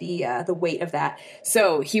the weight of that.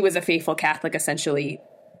 So he was a faithful Catholic, essentially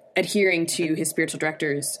adhering to his spiritual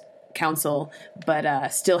director's counsel, but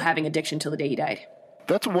still having addiction till the day he died.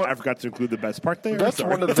 That's what I forgot to include the best part there. That's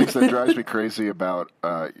one of the things that drives me crazy about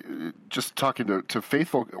just talking to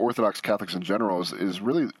faithful Orthodox Catholics in general is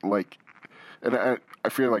really like, and I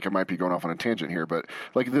feel like I might be going off on a tangent here, but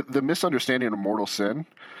like the misunderstanding of mortal sin.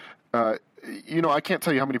 I can't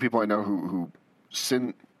tell you how many people I know who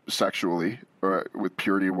sin sexually or with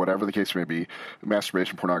purity, whatever the case may be,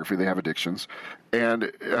 masturbation, pornography, they have addictions.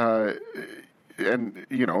 And then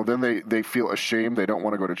they feel ashamed. They don't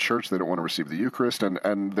want to go to church. They don't want to receive the Eucharist.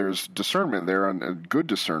 And there's discernment there and good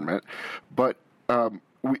discernment. But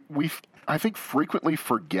we I think frequently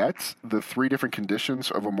forget the three different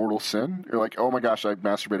conditions of a mortal sin. You're like, oh my gosh, I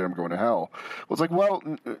masturbated, I'm going to hell. Well, it's like, well,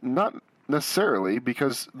 not necessarily,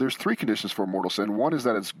 because there's three conditions for a mortal sin. One is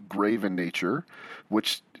that it's grave in nature,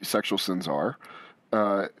 which sexual sins are.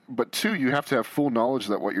 But two, you have to have full knowledge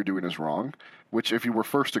that what you're doing is wrong, which if you were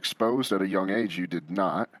first exposed at a young age, you did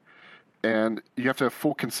not. And you have to have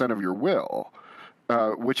full consent of your will,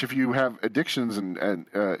 which if you have addictions and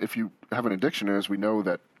if you have an addiction, as we know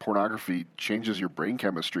that pornography changes your brain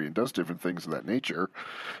chemistry and does different things of that nature,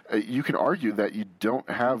 you can argue that you don't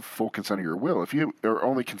have full consent of your will. If you are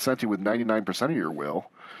only consenting with 99% of your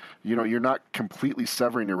will, you're not completely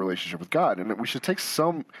severing your relationship with God. And we should take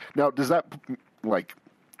some... Now, does that like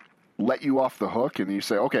let you off the hook and you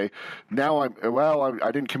say, okay, now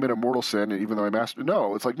I didn't commit a mortal sin even though I masturbated?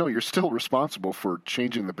 No, it's like, no, you're still responsible for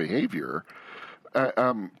changing the behavior.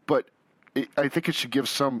 But I think it should give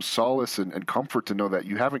some solace and comfort to know that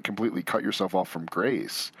you haven't completely cut yourself off from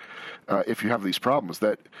grace if you have these problems,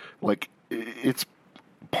 that like it's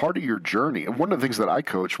part of your journey. And one of the things that I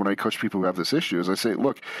coach when I coach people who have this issue is I say,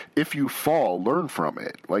 look, if you fall, learn from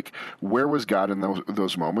it. Like, where was God in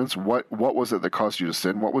those moments? What was it that caused you to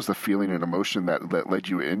sin? What was the feeling and emotion that led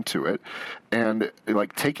you into it? And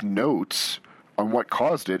like, take notes on what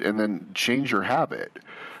caused it and then change your habit.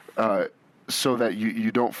 So that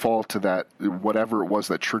you don't fall to that, whatever it was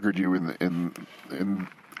that triggered you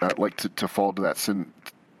to fall to that sin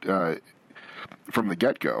from the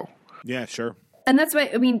get-go. Yeah, sure. And that's why,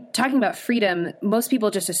 talking about freedom, most people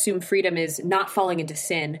just assume freedom is not falling into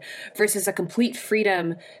sin versus a complete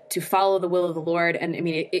freedom to follow the will of the Lord. And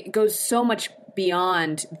it goes so much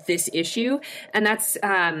beyond this issue. And that's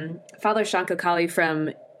Father Shanko Kali from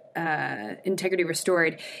Integrity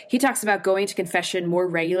Restored. He talks about going to confession more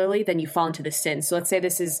regularly than you fall into the sin. So let's say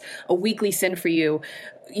this is a weekly sin for you.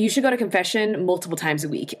 You should go to confession multiple times a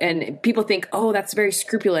week. And people think, oh, that's very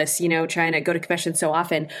scrupulous, trying to go to confession so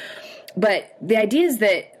often. But the idea is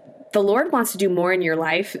that the Lord wants to do more in your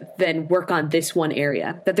life than work on this one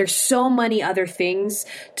area, that there's so many other things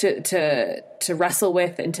to wrestle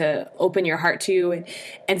with and to open your heart to.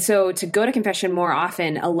 And so to go to confession more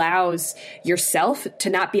often allows yourself to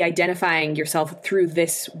not be identifying yourself through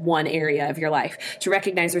this one area of your life, to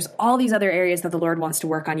recognize there's all these other areas that the Lord wants to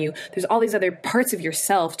work on you. There's all these other parts of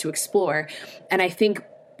yourself to explore. And I think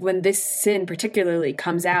when this sin particularly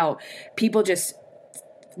comes out, people just,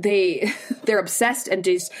 they're obsessed and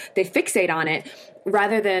they fixate on it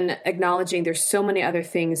rather than acknowledging there's so many other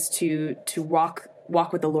things to walk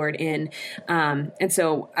with the Lord in. And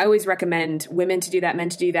so I always recommend women to do that, men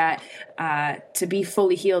to do that, to be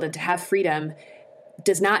fully healed and to have freedom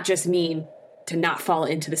does not just mean to not fall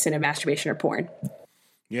into the sin of masturbation or porn.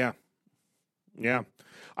 Yeah. Yeah.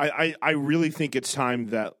 I really think it's time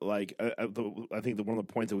that, like, I think that one of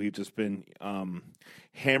the points that we've just been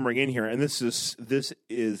hammering in here, and this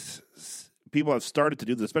is people have started to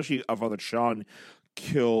do this, especially our father Sean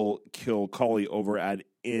Kill Colley over at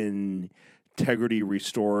Integrity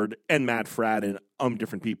Restored and Matt Fradd and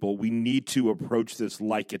different people. We need to approach this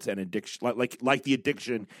like it's an addiction, like the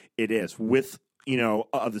addiction it is, with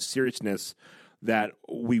of the seriousness that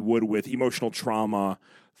we would with emotional trauma,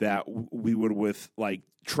 that we would with like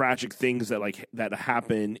tragic things that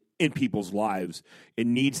happen in people's lives. It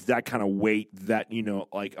needs that kind of weight, that kind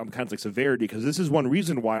of like severity, because this is one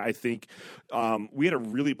reason why I think we had a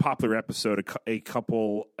really popular episode a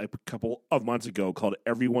couple of months ago called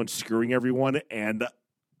 "Everyone's Screwing Everyone," and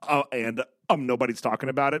nobody's talking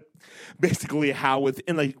about it. Basically, how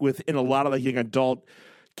within a lot of the young adult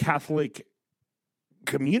Catholic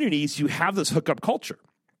communities, you have this hookup culture.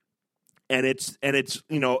 And it's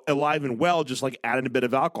alive and well, just like adding a bit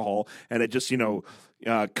of alcohol, and it just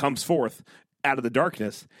comes forth out of the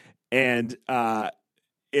darkness, and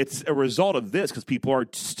it's a result of this because people are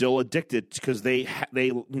still addicted because they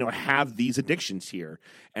have these addictions here,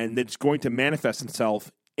 and it's going to manifest itself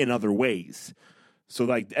in other ways. So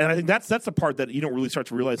and I think that's the part that you don't really start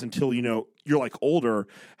to realize until you're like older,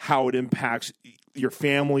 how it impacts your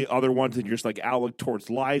family, other ones, and you're just like outlook towards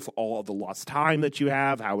life, all of the lost time that you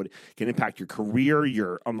have, how it can impact your career,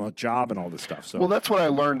 your on the job, and all this stuff. So, well, that's what I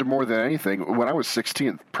learned more than anything when I was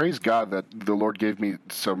 16. Praise God that the Lord gave me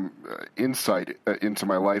some insight into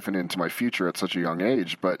my life and into my future at such a young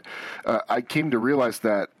age. But I came to realize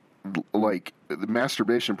that like the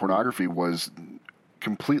masturbation, pornography was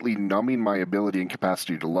completely numbing my ability and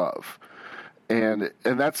capacity to love. And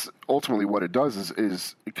that's ultimately what it does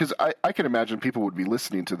is because I can imagine people would be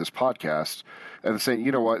listening to this podcast and saying,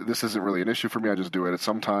 you know what, this isn't really an issue for me. I just do it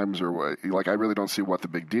sometimes, or like I really don't see what the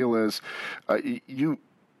big deal is.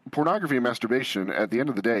 Pornography and masturbation, at the end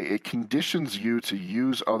of the day, it conditions you to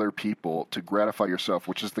use other people to gratify yourself,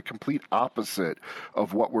 which is the complete opposite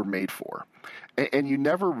of what we're made for. And you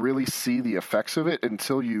never really see the effects of it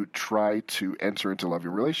until you try to enter into loving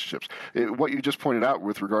relationships. What you just pointed out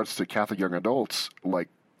with regards to Catholic young adults, like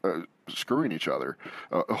screwing each other,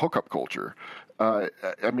 hookup culture.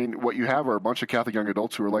 I mean, what you have are a bunch of Catholic young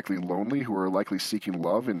adults who are likely lonely, who are likely seeking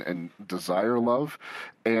love and desire love.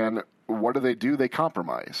 And what do? They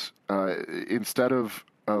compromise. Instead of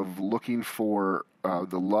looking for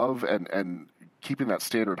the love and keeping that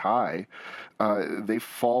standard high, they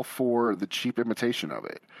fall for the cheap imitation of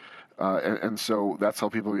it. And so that's how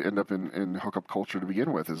people end up in hookup culture to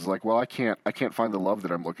begin with. Is like, well, I can't find the love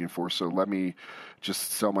that I'm looking for, so let me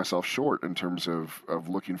just sell myself short in terms of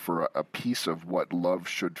looking for a piece of what love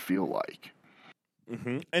should feel like.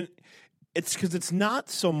 Mm-hmm. And it's because it's not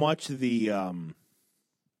so much the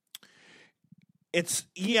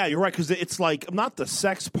you're right, because it's like not the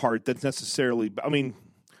sex part that's necessarily. I mean,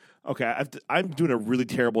 okay, I'm doing a really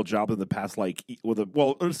terrible job in the past, like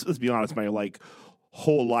let's be honest, my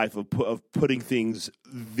whole life of putting things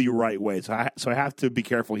the right way. So I have to be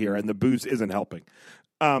careful here, and the booze isn't helping.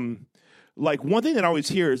 Like one thing that I always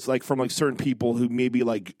hear is like from certain people who maybe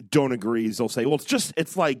don't agree is they'll say, well, it's just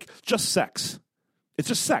sex. It's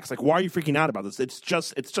just sex. Like, why are you freaking out about this? It's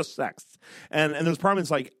just sex. And there's problems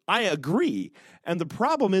like, I agree. And the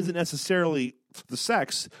problem isn't necessarily the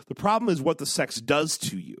sex. The problem is what the sex does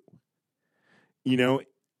to you.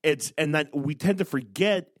 And that we tend to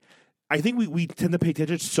forget. I think we tend to pay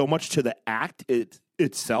attention so much to the act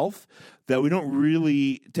itself that we don't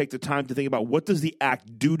really take the time to think about what does the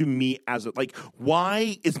act do to me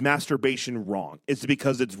why is masturbation wrong? Is it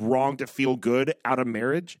because it's wrong to feel good out of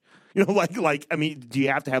marriage? I mean, do you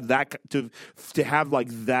have to have that to have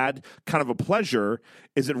that kind of a pleasure?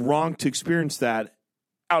 Is it wrong to experience that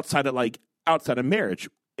outside of marriage?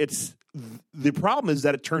 the problem is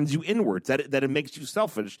that it turns you inwards, that it makes you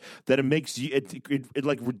selfish, that it makes you it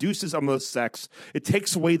like reduces almost sex. It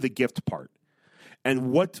takes away the gift part.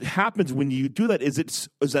 And what happens when you do that is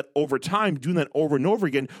that over time, doing that over and over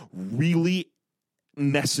again really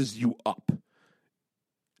messes you up.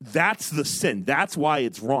 That's the sin. That's why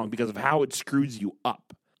it's wrong, because of how it screws you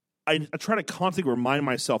up. I try to constantly remind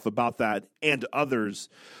myself about that and others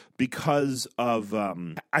because of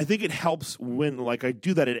I think it helps when like I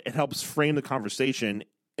do that. It helps frame the conversation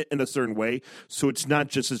in a certain way, so it's not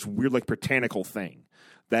just this weird like puritanical thing.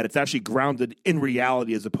 That it's actually grounded in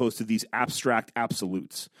reality as opposed to these abstract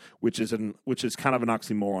absolutes, which is kind of an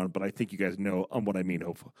oxymoron. But I think you guys know what I mean.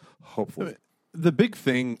 Hopefully, the big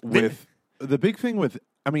thing with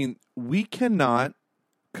I mean, we cannot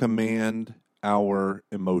command our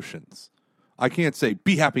emotions. I can't say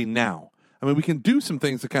be happy now. I mean, we can do some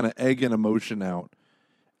things to kind of egg an emotion out,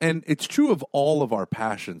 and it's true of all of our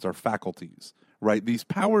passions, our faculties, right? These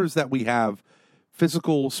powers that we have.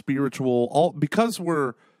 Physical, spiritual, all because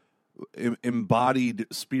we're embodied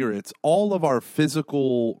spirits, all of our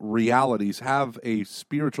physical realities have a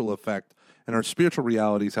spiritual effect, and our spiritual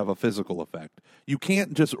realities have a physical effect. You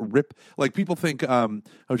can't just rip, like people think, I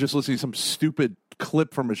was just listening to some stupid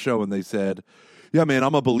clip from a show, and they said, yeah, man,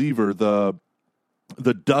 I'm a believer. The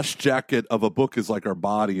dust jacket of a book is like our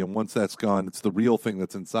body, and once that's gone, it's the real thing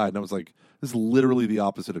that's inside. And I was like, this is literally the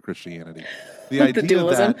opposite of Christianity. The idea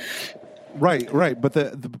dualism. that... Right.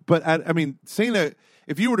 But I mean, saying that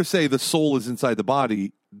if you were to say the soul is inside the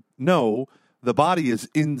body, no, the body is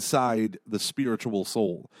inside the spiritual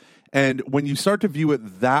soul. And when you start to view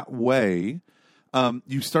it that way,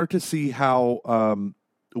 you start to see how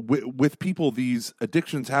with people, these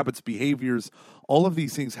addictions, habits, behaviors, all of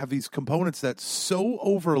these things have these components that so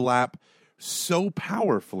overlap so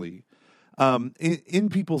powerfully in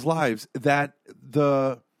people's lives that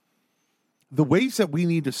the ways that we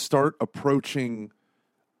need to start approaching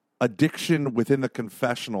addiction within the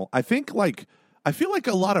confessional, I feel like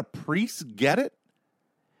a lot of priests get it,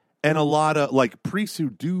 and a lot of like priests who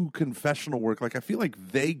do confessional work, like I feel like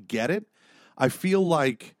they get it. I feel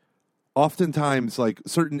like oftentimes like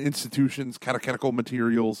certain institutions, catechetical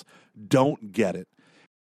materials don't get it.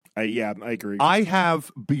 Yeah, I agree. I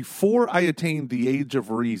have, before I attained the age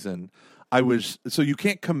of reason, so you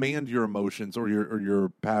can't command your emotions or your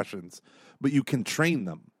passions, but you can train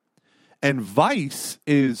them. And vice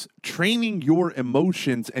is training your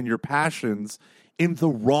emotions and your passions in the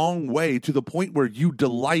wrong way to the point where you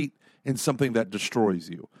delight in something that destroys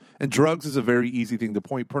you. And drugs is a very easy thing to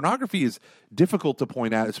point. Pornography is difficult to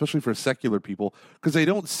point at, especially for secular people, because they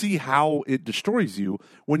don't see how it destroys you.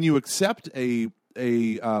 When you accept a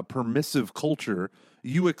permissive culture,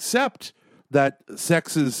 you accept that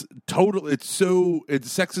sex is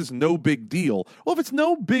sex is no big deal. Well, if it's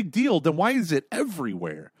no big deal, then why is it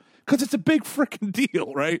everywhere? Because it's a big freaking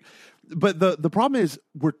deal, right? But the problem is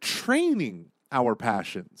we're training our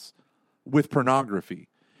passions with pornography.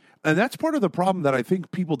 And that's part of the problem that I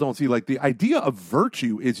think people don't see. Like the idea of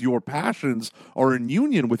virtue is your passions are in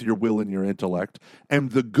union with your will and your intellect,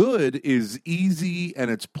 and the good is easy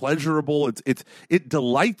and it's pleasurable. It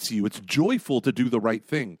delights you. It's joyful to do the right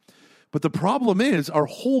thing. But the problem is our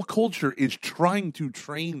whole culture is trying to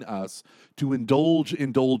train us to indulge.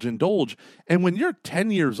 And when you're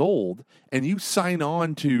 10 years old and you sign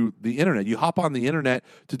on to the internet, you hop on the internet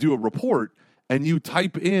to do a report and you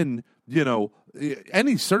type in,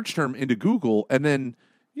 any search term into Google, and then,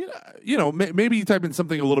 maybe you type in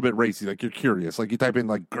something a little bit racy, like you're curious, like you type in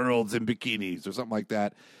like girls in bikinis or something like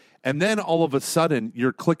that. And then all of a sudden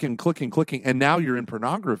you're clicking, and now you're in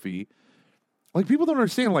pornography. Like, people don't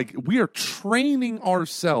understand, like, we are training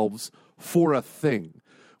ourselves for a thing.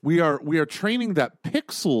 We are training that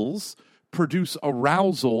pixels produce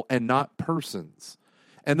arousal and not persons.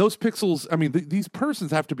 And those pixels, I mean, these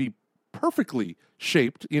persons have to be perfectly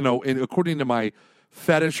shaped, and according to my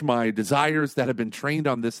fetish, my desires that have been trained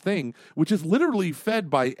on this thing, which is literally fed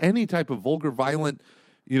by any type of vulgar, violent,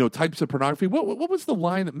 types of pornography. What was the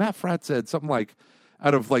line that Matt Fratt said? Something like,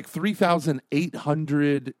 out of like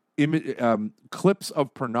 3,800 clips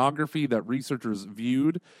of pornography that researchers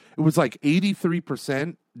viewed, it was like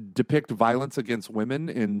 83% depict violence against women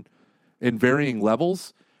in varying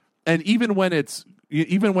levels. And even when it's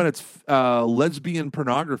lesbian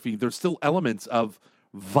pornography, there's still elements of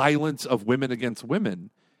violence of women against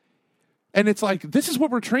women. And it's like, this is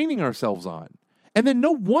what we're training ourselves on. And then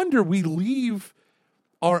no wonder we leave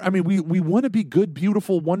we want to be good,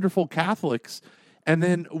 beautiful, wonderful Catholics. And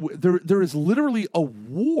then there is literally a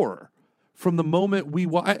war from the moment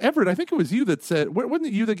Everett, I think it was you that said, wasn't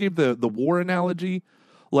it you that gave the war analogy?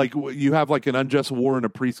 Like you have like an unjust war and a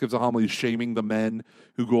priest gives a homily shaming the men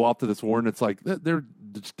who go off to this war, and it's like they're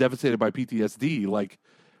just devastated by PTSD. Like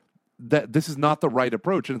that, this is not the right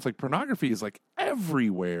approach. And it's like pornography is like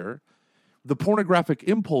everywhere. The pornographic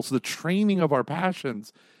impulse, the training of our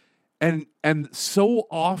passions. And so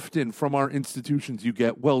often from our institutions you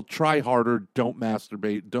get, well, try harder, don't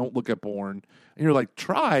masturbate, don't look at porn. And you're like,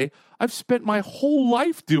 try? I've spent my whole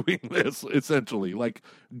life doing this, essentially, like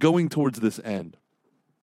going towards this end.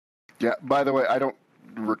 Yeah, by the way, I don't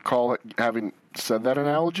recall having said that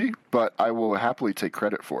analogy, but I will happily take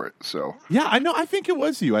credit for it. So yeah, I know. I think it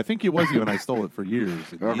was you. And I stole it for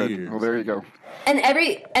years and okay. years. Well, there you go. And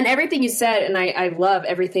everything you said, and I love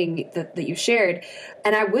everything that you shared.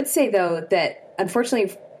 And I would say though that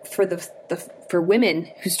unfortunately for women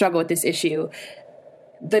who struggle with this issue,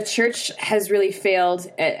 the church has really failed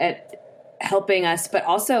at helping us. But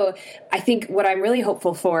also, I think what I'm really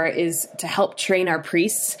hopeful for is to help train our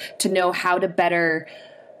priests to know how to better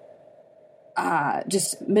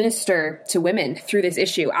just minister to women through this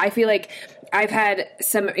issue. I feel like I've had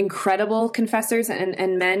some incredible confessors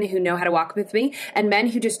and men who know how to walk with me, and men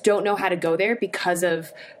who just don't know how to go there because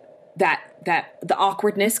of the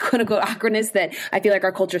awkwardness, quote unquote awkwardness, that I feel like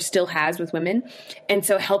our culture still has with women. And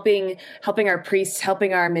so helping our priests,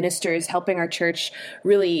 helping our ministers, helping our church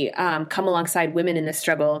really come alongside women in this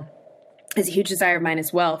struggle is a huge desire of mine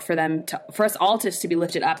as well, for us all to be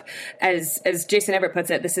lifted up. As Jason Everett puts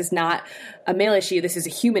it, this is not a male issue. This is a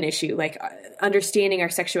human issue. Like understanding our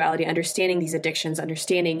sexuality, understanding these addictions,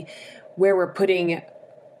 understanding where we're putting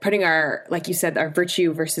our, like you said, our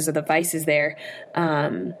virtue versus the vices there.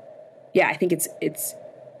 Yeah, I think it's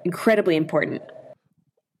incredibly important.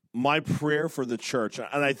 My prayer for the church,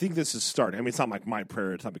 and I think this is starting. I mean, it's not like my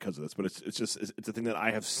prayer; it's not because of this, but it's a thing that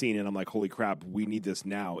I have seen, and I'm like, holy crap, we need this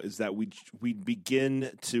now. Is that we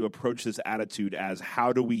begin to approach this attitude as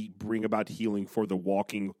how do we bring about healing for the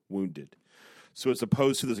walking wounded? So as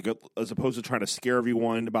opposed to trying to scare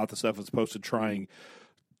everyone about the stuff, as opposed to trying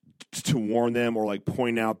to warn them or like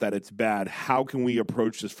point out that it's bad, how can we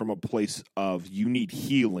approach this from a place of you need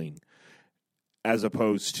healing, as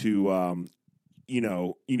opposed to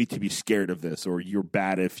you need to be scared of this, or you're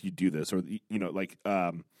bad if you do this, or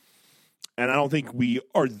and I don't think we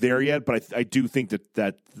are there yet, but I do think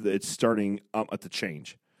that it's starting to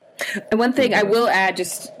change. And one thing I will add,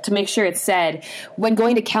 just to make sure it's said, when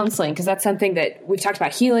going to counseling, because that's something that we've talked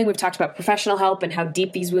about healing, we've talked about professional help and how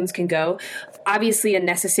deep these wounds can go. Obviously, a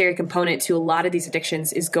necessary component to a lot of these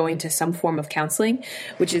addictions is going to some form of counseling,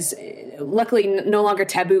 which is luckily no longer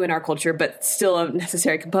taboo in our culture, but still a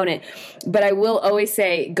necessary component. But I will always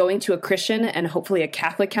say going to a Christian and hopefully a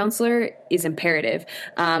Catholic counselor is imperative.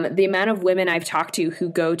 The amount of women I've talked to who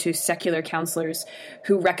go to secular counselors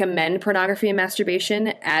who recommend pornography and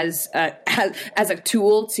masturbation as a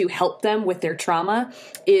tool to help them with their trauma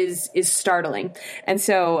is startling. And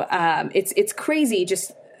so it's crazy.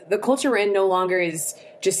 Just the culture we're in no longer is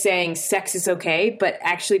just saying sex is okay, but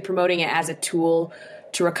actually promoting it as a tool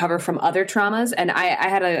to recover from other traumas. And I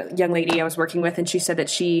had a young lady I was working with, and she said that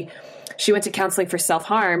she went to counseling for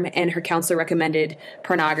self-harm, and her counselor recommended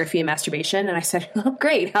pornography and masturbation. And I said, oh,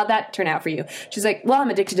 great. How'd that turn out for you? She's like, well, I'm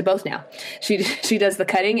addicted to both now. She does the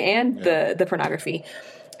cutting and the pornography.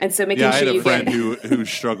 And so making sure I had a friend who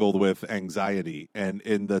struggled with anxiety, and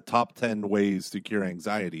in the top 10 ways to cure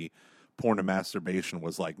anxiety, porn and masturbation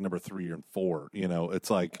was like number 3 and 4.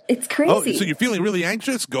 It's like, it's crazy. Oh, so you're feeling really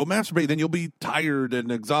anxious? Go masturbate. Then you'll be tired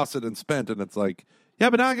and exhausted and spent. And it's like,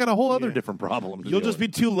 yeah, but now I got a whole other different problem. You'll just be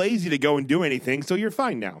too lazy to go and do anything, so you're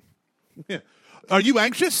fine now. Yeah. Are you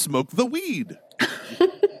anxious? Smoke the weed.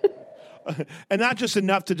 And not just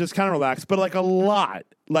enough to just kind of relax, but like a lot,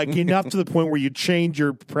 like enough to the point where you change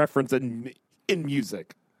your preference in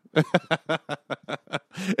music.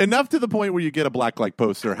 Enough to the point where you get a black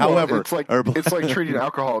poster. However, it's like treating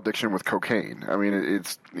alcohol addiction with cocaine. I mean,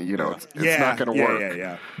 it's not going to work.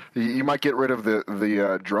 Yeah. You might get rid of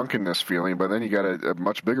the drunkenness feeling, but then you got a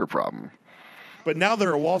much bigger problem. But now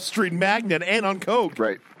they're a Wall Street magnate and on coke,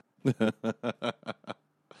 right?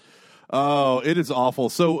 Oh, it is awful.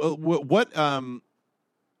 So, what?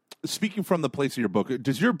 Speaking from the place of your book,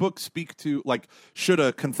 does your book speak to, like, should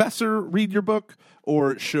a confessor read your book,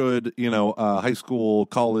 or should high school,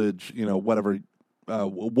 college, whatever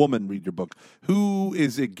woman read your book? Who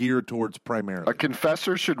is it geared towards primarily? A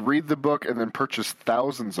confessor should read the book and then purchase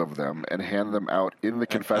thousands of them and hand them out in the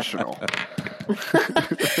confessional.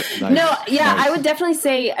 Nice. No, yeah, Nice. I would definitely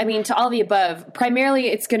say, I mean, to all the above, primarily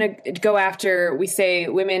it's going to go after, we say,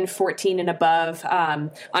 women 14 and above.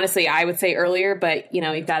 Honestly, I would say earlier, but,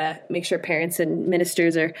 you've got to make sure parents and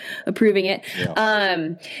ministers are approving it.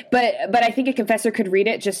 Yeah. But I think a confessor could read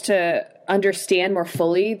it just to understand more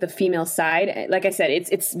fully the female side. Like I said,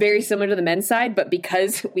 it's very similar to the men's side, but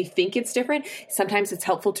because we think it's different, sometimes it's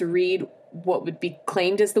helpful to read what would be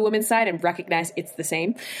claimed as the women's side and recognize it's the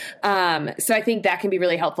same. So I think that can be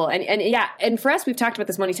really helpful. And for us, we've talked about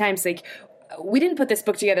this many times, like, we didn't put this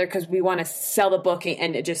book together because we want to sell the book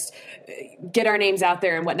and just get our names out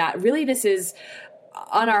there and whatnot. Really, this is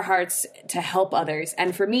on our hearts to help others.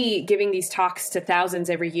 And for me, giving these talks to thousands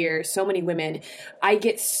every year, so many women, I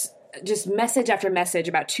get just message after message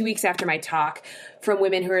about 2 weeks after my talk from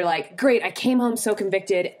women who are like, great, I came home so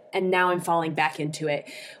convicted and now I'm falling back into it.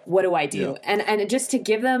 What do I do? Yeah. And just to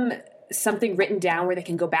give them something written down where they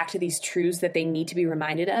can go back to these truths that they need to be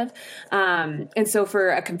reminded of. And so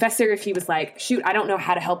for a confessor, if he was like, shoot, I don't know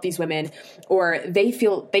how to help these women, or they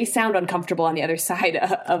sound uncomfortable on the other side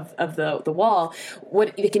of the wall,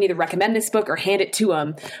 what they can either recommend this book or hand it to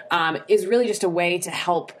them, is really just a way to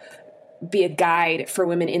help be a guide for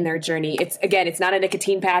women in their journey. It's not a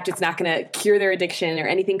nicotine patch. It's not going to cure their addiction or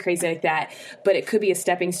anything crazy like that, but it could be a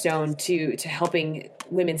stepping stone to helping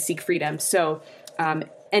women seek freedom. So,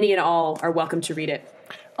 any and all are welcome to read it.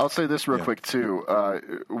 I'll say this real quick too.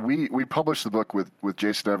 We published the book with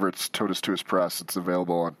Jason Everett's Totus Tuus Press. It's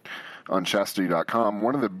available on chastity.com.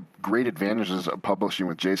 One of the great advantages of publishing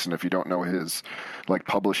with Jason, if you don't know his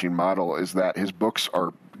publishing model, is that his books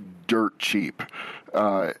are dirt cheap.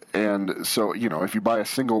 And so, if you buy a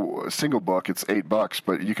single book, it's $8,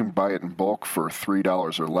 but you can buy it in bulk for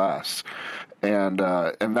 $3 or less.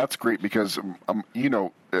 And that's great because,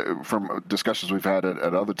 from discussions we've had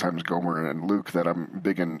at other times, Gomer and Luke, that I'm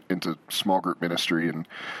big into small group ministry and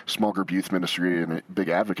small group youth ministry and a big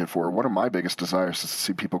advocate for. One of my biggest desires is to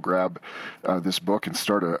see people grab this book and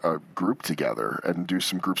start a group together and do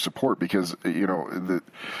some group support because,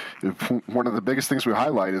 one of the biggest things we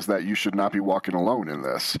highlight is that you should not be walking alone in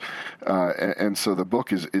this. And so the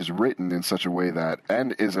book is written in such a way that,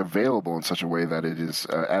 and is available in such a way that it is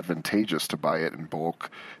advantageous to buy it in bulk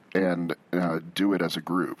and do it as a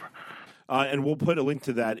group. And we'll put a link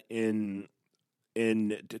to that to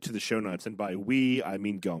the show notes. And by we, I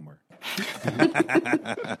mean Gomer.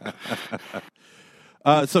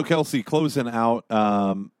 So Kelsey, closing out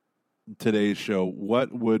today's show,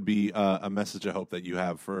 what would be a message of hope that you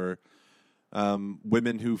have for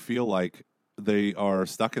women who feel like they are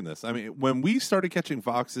stuck in this? I mean, when we started Catching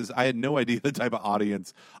Foxes, I had no idea the type of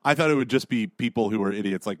audience. I thought it would just be people who were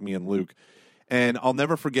idiots like me and Luke. And I'll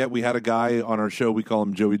never forget, we had a guy on our show, we call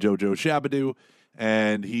him Joey Jojo Shabadoo,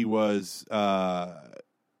 and he was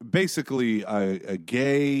basically a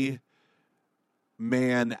gay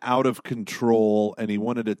man out of control, and he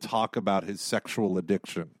wanted to talk about his sexual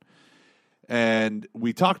addiction. And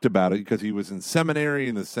we talked about it because he was in seminary,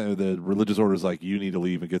 and the religious order was like, you need to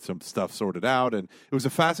leave and get some stuff sorted out. And it was a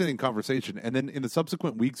fascinating conversation. And then in the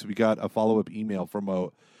subsequent weeks, we got a follow-up email from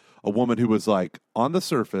a woman who was like, on the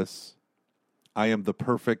surface, I am the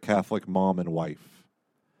perfect Catholic mom and wife.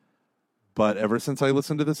 But ever since I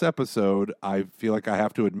listened to this episode, I feel like I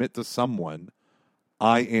have to admit to someone,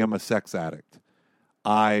 I am a sex addict.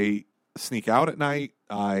 I sneak out at night.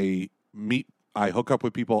 I hook up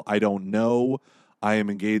with people I don't know. I am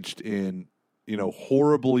engaged in,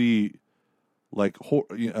 horribly,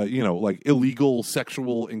 illegal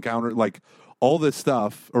sexual encounter, like all this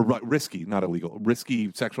stuff, or risky, not illegal, risky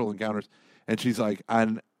sexual encounters. And she's like,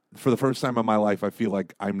 and for the first time in my life, I feel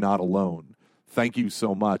like I'm not alone. Thank you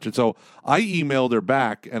so much. And so I emailed her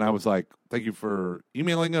back, and I was like, thank you for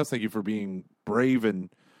emailing us. Thank you for being brave and,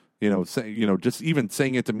 just even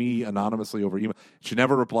saying it to me anonymously over email. She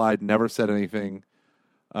never replied, never said anything.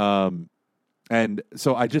 And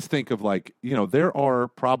so I just think of there are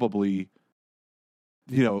probably,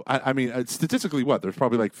 statistically there's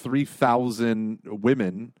probably 3,000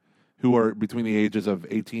 women who are between the ages of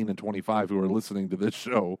 18 and 25 who are listening to this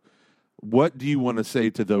show. What do you want to say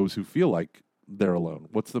to those who feel like they're alone?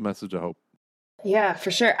 What's the message of hope? Yeah,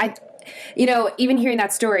 for sure. Even hearing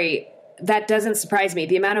that story, that doesn't surprise me.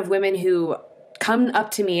 The amount of women who come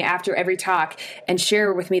up to me after every talk and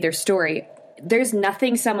share with me their story, there's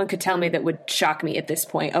nothing someone could tell me that would shock me at this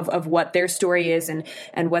point of what their story is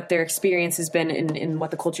and what their experience has been and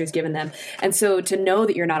what the culture has given them. And so to know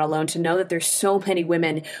that you're not alone, to know that there's so many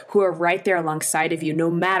women who are right there alongside of you, no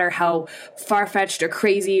matter how far-fetched or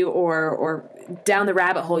crazy or down the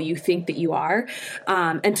rabbit hole you think that you are,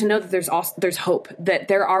 and to know that there's hope, that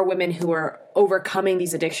there are women who are overcoming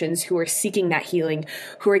these addictions, who are seeking that healing,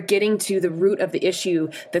 who are getting to the root of the issue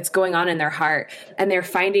that's going on in their heart, and they're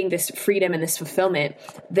finding this freedom and this fulfillment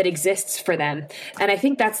that exists for them. And I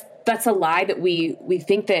think that's a lie, that we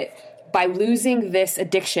think that by losing this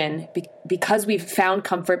addiction, because we've found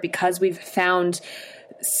comfort, because we've found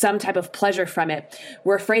some type of pleasure from it,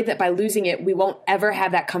 we're afraid that by losing it, we won't ever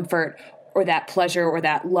have that comfort or that pleasure or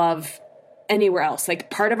that love anywhere else. Like,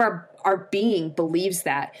 part of our being believes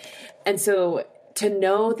that. And so to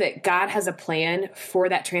know that God has a plan for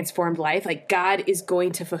that transformed life, like God is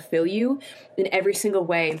going to fulfill you in every single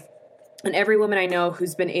way. And every woman I know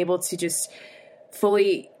who's been able to just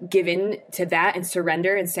fully give in to that and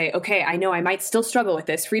surrender and say, okay, I know I might still struggle with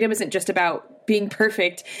this. Freedom isn't just about being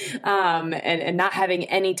perfect and not having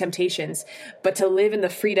any temptations, but to live in the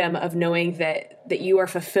freedom of knowing that you are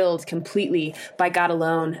fulfilled completely by God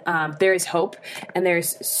alone. There is hope, and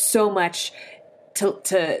there's so much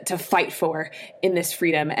to fight for in this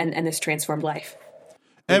freedom and this transformed life.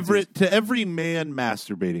 Everett, to every man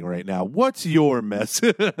masturbating right now, what's your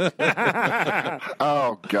message?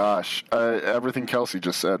 Oh gosh, everything Kelsey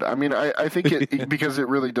just said. I mean, I think it because it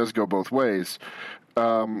really does go both ways.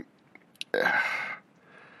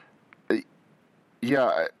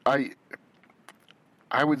 Yeah,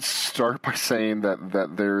 I would start by saying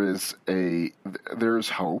that there is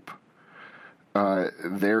hope.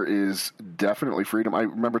 There is definitely freedom. I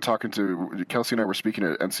remember talking to Kelsey and I were speaking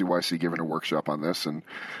at NCYC, giving a workshop on this, and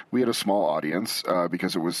we had a small audience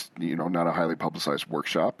because it was not a highly publicized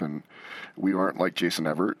workshop, and we aren't like Jason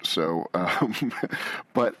Everett, so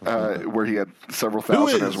but where he had several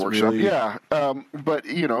thousand as workshop, really? Yeah. But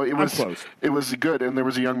it was good, and there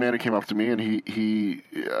was a young man who came up to me, and he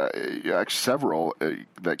actually several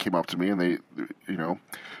that came up to me, and they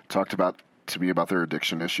talked to me about their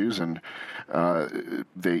addiction issues, and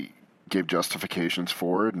they gave justifications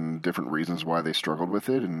for it and different reasons why they struggled with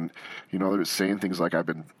it, and they were saying things like, I've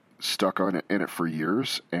been stuck in it for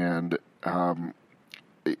years, and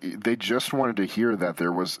they just wanted to hear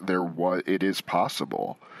that it is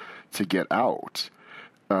possible to get out.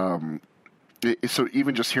 So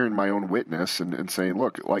even just hearing my own witness and saying,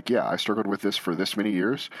 look, I struggled with this for this many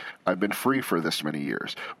years. I've been free for this many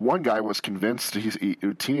years. One guy was convinced, he's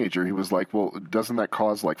a teenager, he was like, well, doesn't that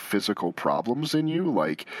cause physical problems in you?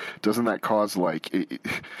 Doesn't that cause won't that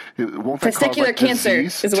testicular cause cancer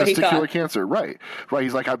disease? is what he thought. Testicular cancer, right.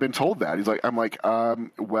 He's like, I've been told that. He's like, I'm like,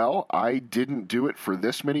 well, I didn't do it for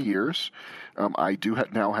this many years. I do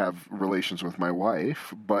now have relations with my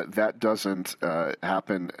wife, but that doesn't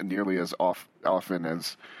happen nearly as often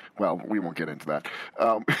as, well, we won't get into that.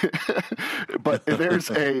 But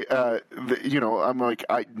there's I'm like,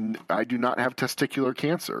 I do not have testicular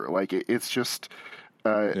cancer. It's just,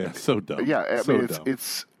 so dumb. Yeah, I so mean, dumb.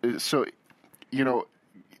 it's so,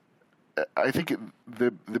 I think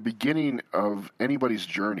the beginning of anybody's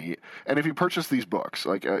journey, and if you purchase these books,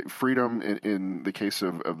 Freedom in the case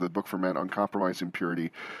of the book for men, Uncompromising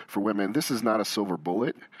Purity for women, this is not a silver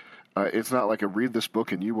bullet. It's not like a read this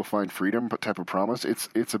book and you will find freedom type of promise.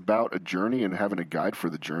 It's about a journey and having a guide for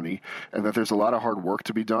the journey, and that there's a lot of hard work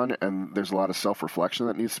to be done, and there's a lot of self-reflection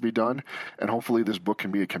that needs to be done. And hopefully this book can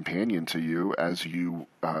be a companion to you as you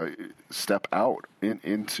step out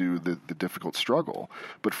into the difficult struggle.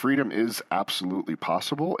 But freedom is absolutely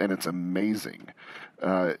possible, and it's amazing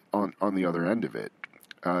on the other end of it.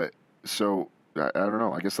 So I don't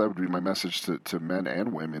know. I guess that would be my message to men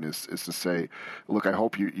and women is to say, look, I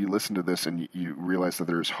hope you listen to this and you realize that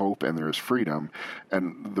there is hope and there is freedom.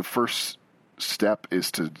 And the first step is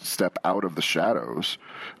to step out of the shadows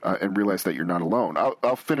and realize that you're not alone.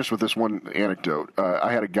 I'll finish with this one anecdote.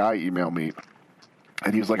 I had a guy email me,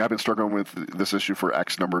 and he was like, I've been struggling with this issue for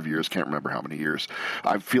X number of years. Can't remember how many years.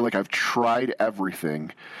 I feel like I've tried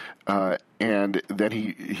everything. And then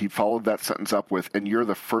he followed that sentence up with, and you're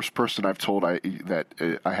the first person I've told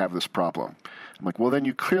that I have this problem. I'm like, well, then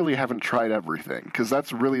you clearly haven't tried everything, because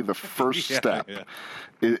that's really the first step,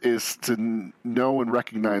 is to know and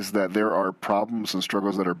recognize that there are problems and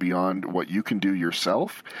struggles that are beyond what you can do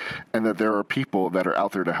yourself, and that there are people that are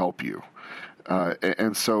out there to help you.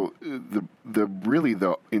 And so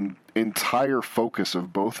the entire focus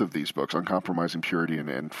of both of these books, Uncompromising Purity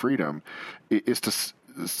and Freedom, is to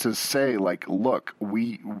say, look,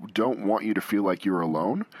 we don't want you to feel like you're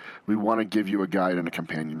alone. We want to give you a guide and a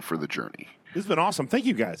companion for the journey. This has been awesome. Thank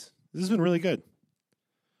you, guys. This has been really good.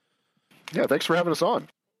 Yeah, thanks for having us on.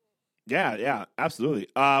 Yeah, absolutely.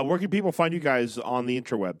 Where can people find you guys on the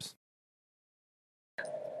interwebs?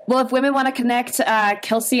 Well, if women want to connect,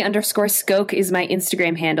 Kelsey_Skoke is my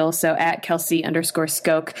Instagram handle. So at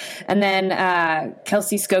Kelsey_Skoke. And then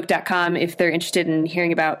KelseySkoke.com if they're interested in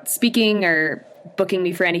hearing about speaking or booking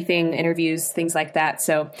me for anything, interviews, things like that.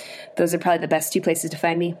 So those are probably the best two places to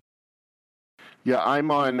find me. Yeah, I'm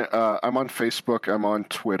on Facebook. I'm on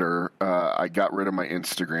Twitter. I got rid of my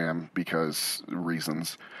Instagram because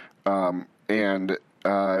reasons. And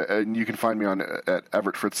you can find me at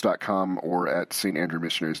everettfritz.com or at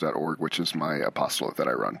standrewmissionaries.org, which is my apostolate that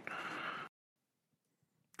I run.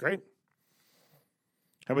 Great.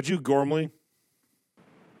 How about you, Gormley?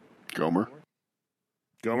 Gomer?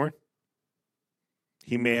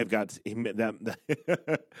 He may have got he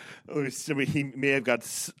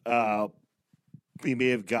may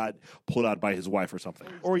have got pulled out by his wife or something,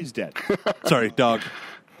 or he's dead. Sorry, dog.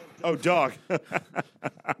 Oh, dog. I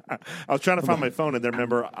was trying to find my phone, and then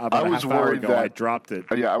remember about I a was half hour worried ago that- I dropped it.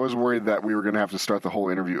 Yeah, I was worried that we were going to have to start the whole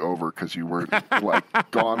interview over because you were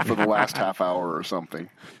gone for the last half hour or something.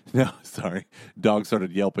 No, sorry. Dog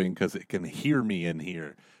started yelping because it can hear me in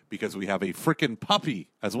here because we have a frickin'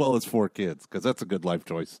 puppy as well as 4 kids because that's a good life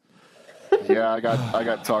choice. Yeah, I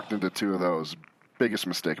got talked into 2 of those. Biggest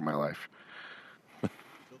mistake in my life.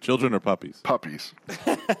 Children or puppies? Puppies.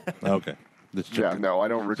 Okay. Yeah, no, I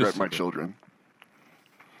don't regret Just my chicken. children.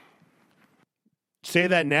 Say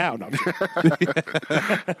that now. No, I'm kidding.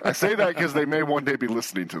 I say that because they may one day be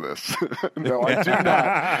listening to this. No, I do not.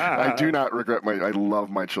 I do not regret I love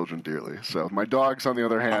my children dearly. So my dogs, on the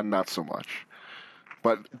other hand, not so much.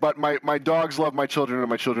 But my dogs love my children, and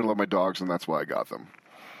my children love my dogs, and that's why I got them.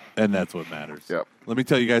 And that's what matters. Yep. Let me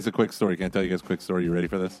tell you guys a quick story. Can I tell you guys a quick story? You ready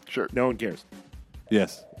for this? Sure. No one cares.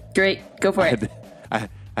 Yes. Great. Go for it. I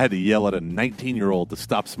had to yell at a 19-year-old to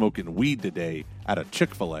stop smoking weed today at a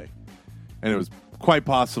Chick-fil-A. And it was quite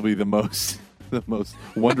possibly the most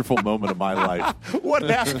wonderful moment of my life. What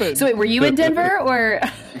happened? So wait, were you in Denver or?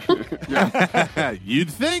 You'd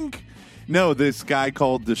think. No, this guy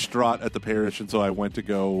called distraught at the parish, and so I went to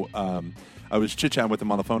go. I was chit-chatting with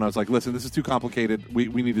him on the phone. I was like, listen, this is too complicated. We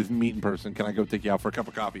need to meet in person. Can I go take you out for a cup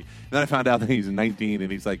of coffee? And then I found out that he's 19, and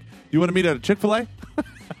he's like, you want to meet at a Chick-fil-A?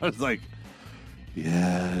 I was like,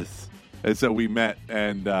 yes. And so we met,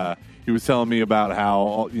 and he was telling me about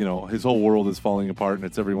how, his whole world is falling apart, and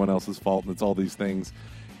it's everyone else's fault, and it's all these things.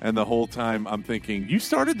 And the whole time I'm thinking, you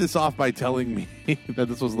started this off by telling me that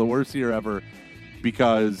this was the worst year ever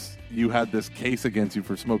because you had this case against you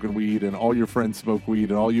for smoking weed, and all your friends smoke weed,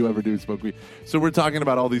 and all you ever do is smoke weed. So we're talking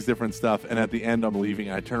about all these different stuff, and at the end I'm leaving,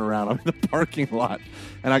 and I turn around, I'm in the parking lot,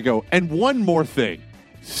 and I go, and one more thing,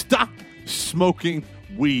 stop smoking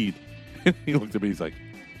weed. And he looked at me, he's like,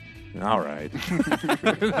 all right.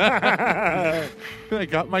 I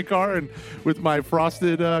got my car and with my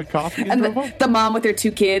frosted coffee and And drove home. the mom with her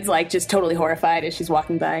 2 kids, like just totally horrified as she's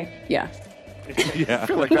walking by. Yeah. Yeah. I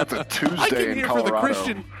feel like that's a I Tuesday came in here for the Colorado.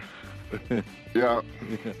 Christian. Yeah.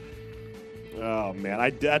 Oh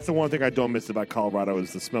man, that's the one thing I don't miss about Colorado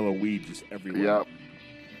is the smell of weed just everywhere. Yeah.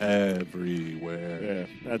 Everywhere. Yeah,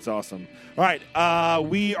 that's awesome. All right,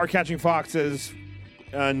 we are catching foxes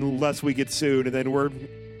unless we get sued, and then we're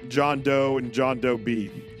John Doe and John Doe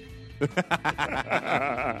B. We'd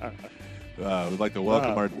like to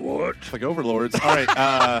welcome our like overlords. All right.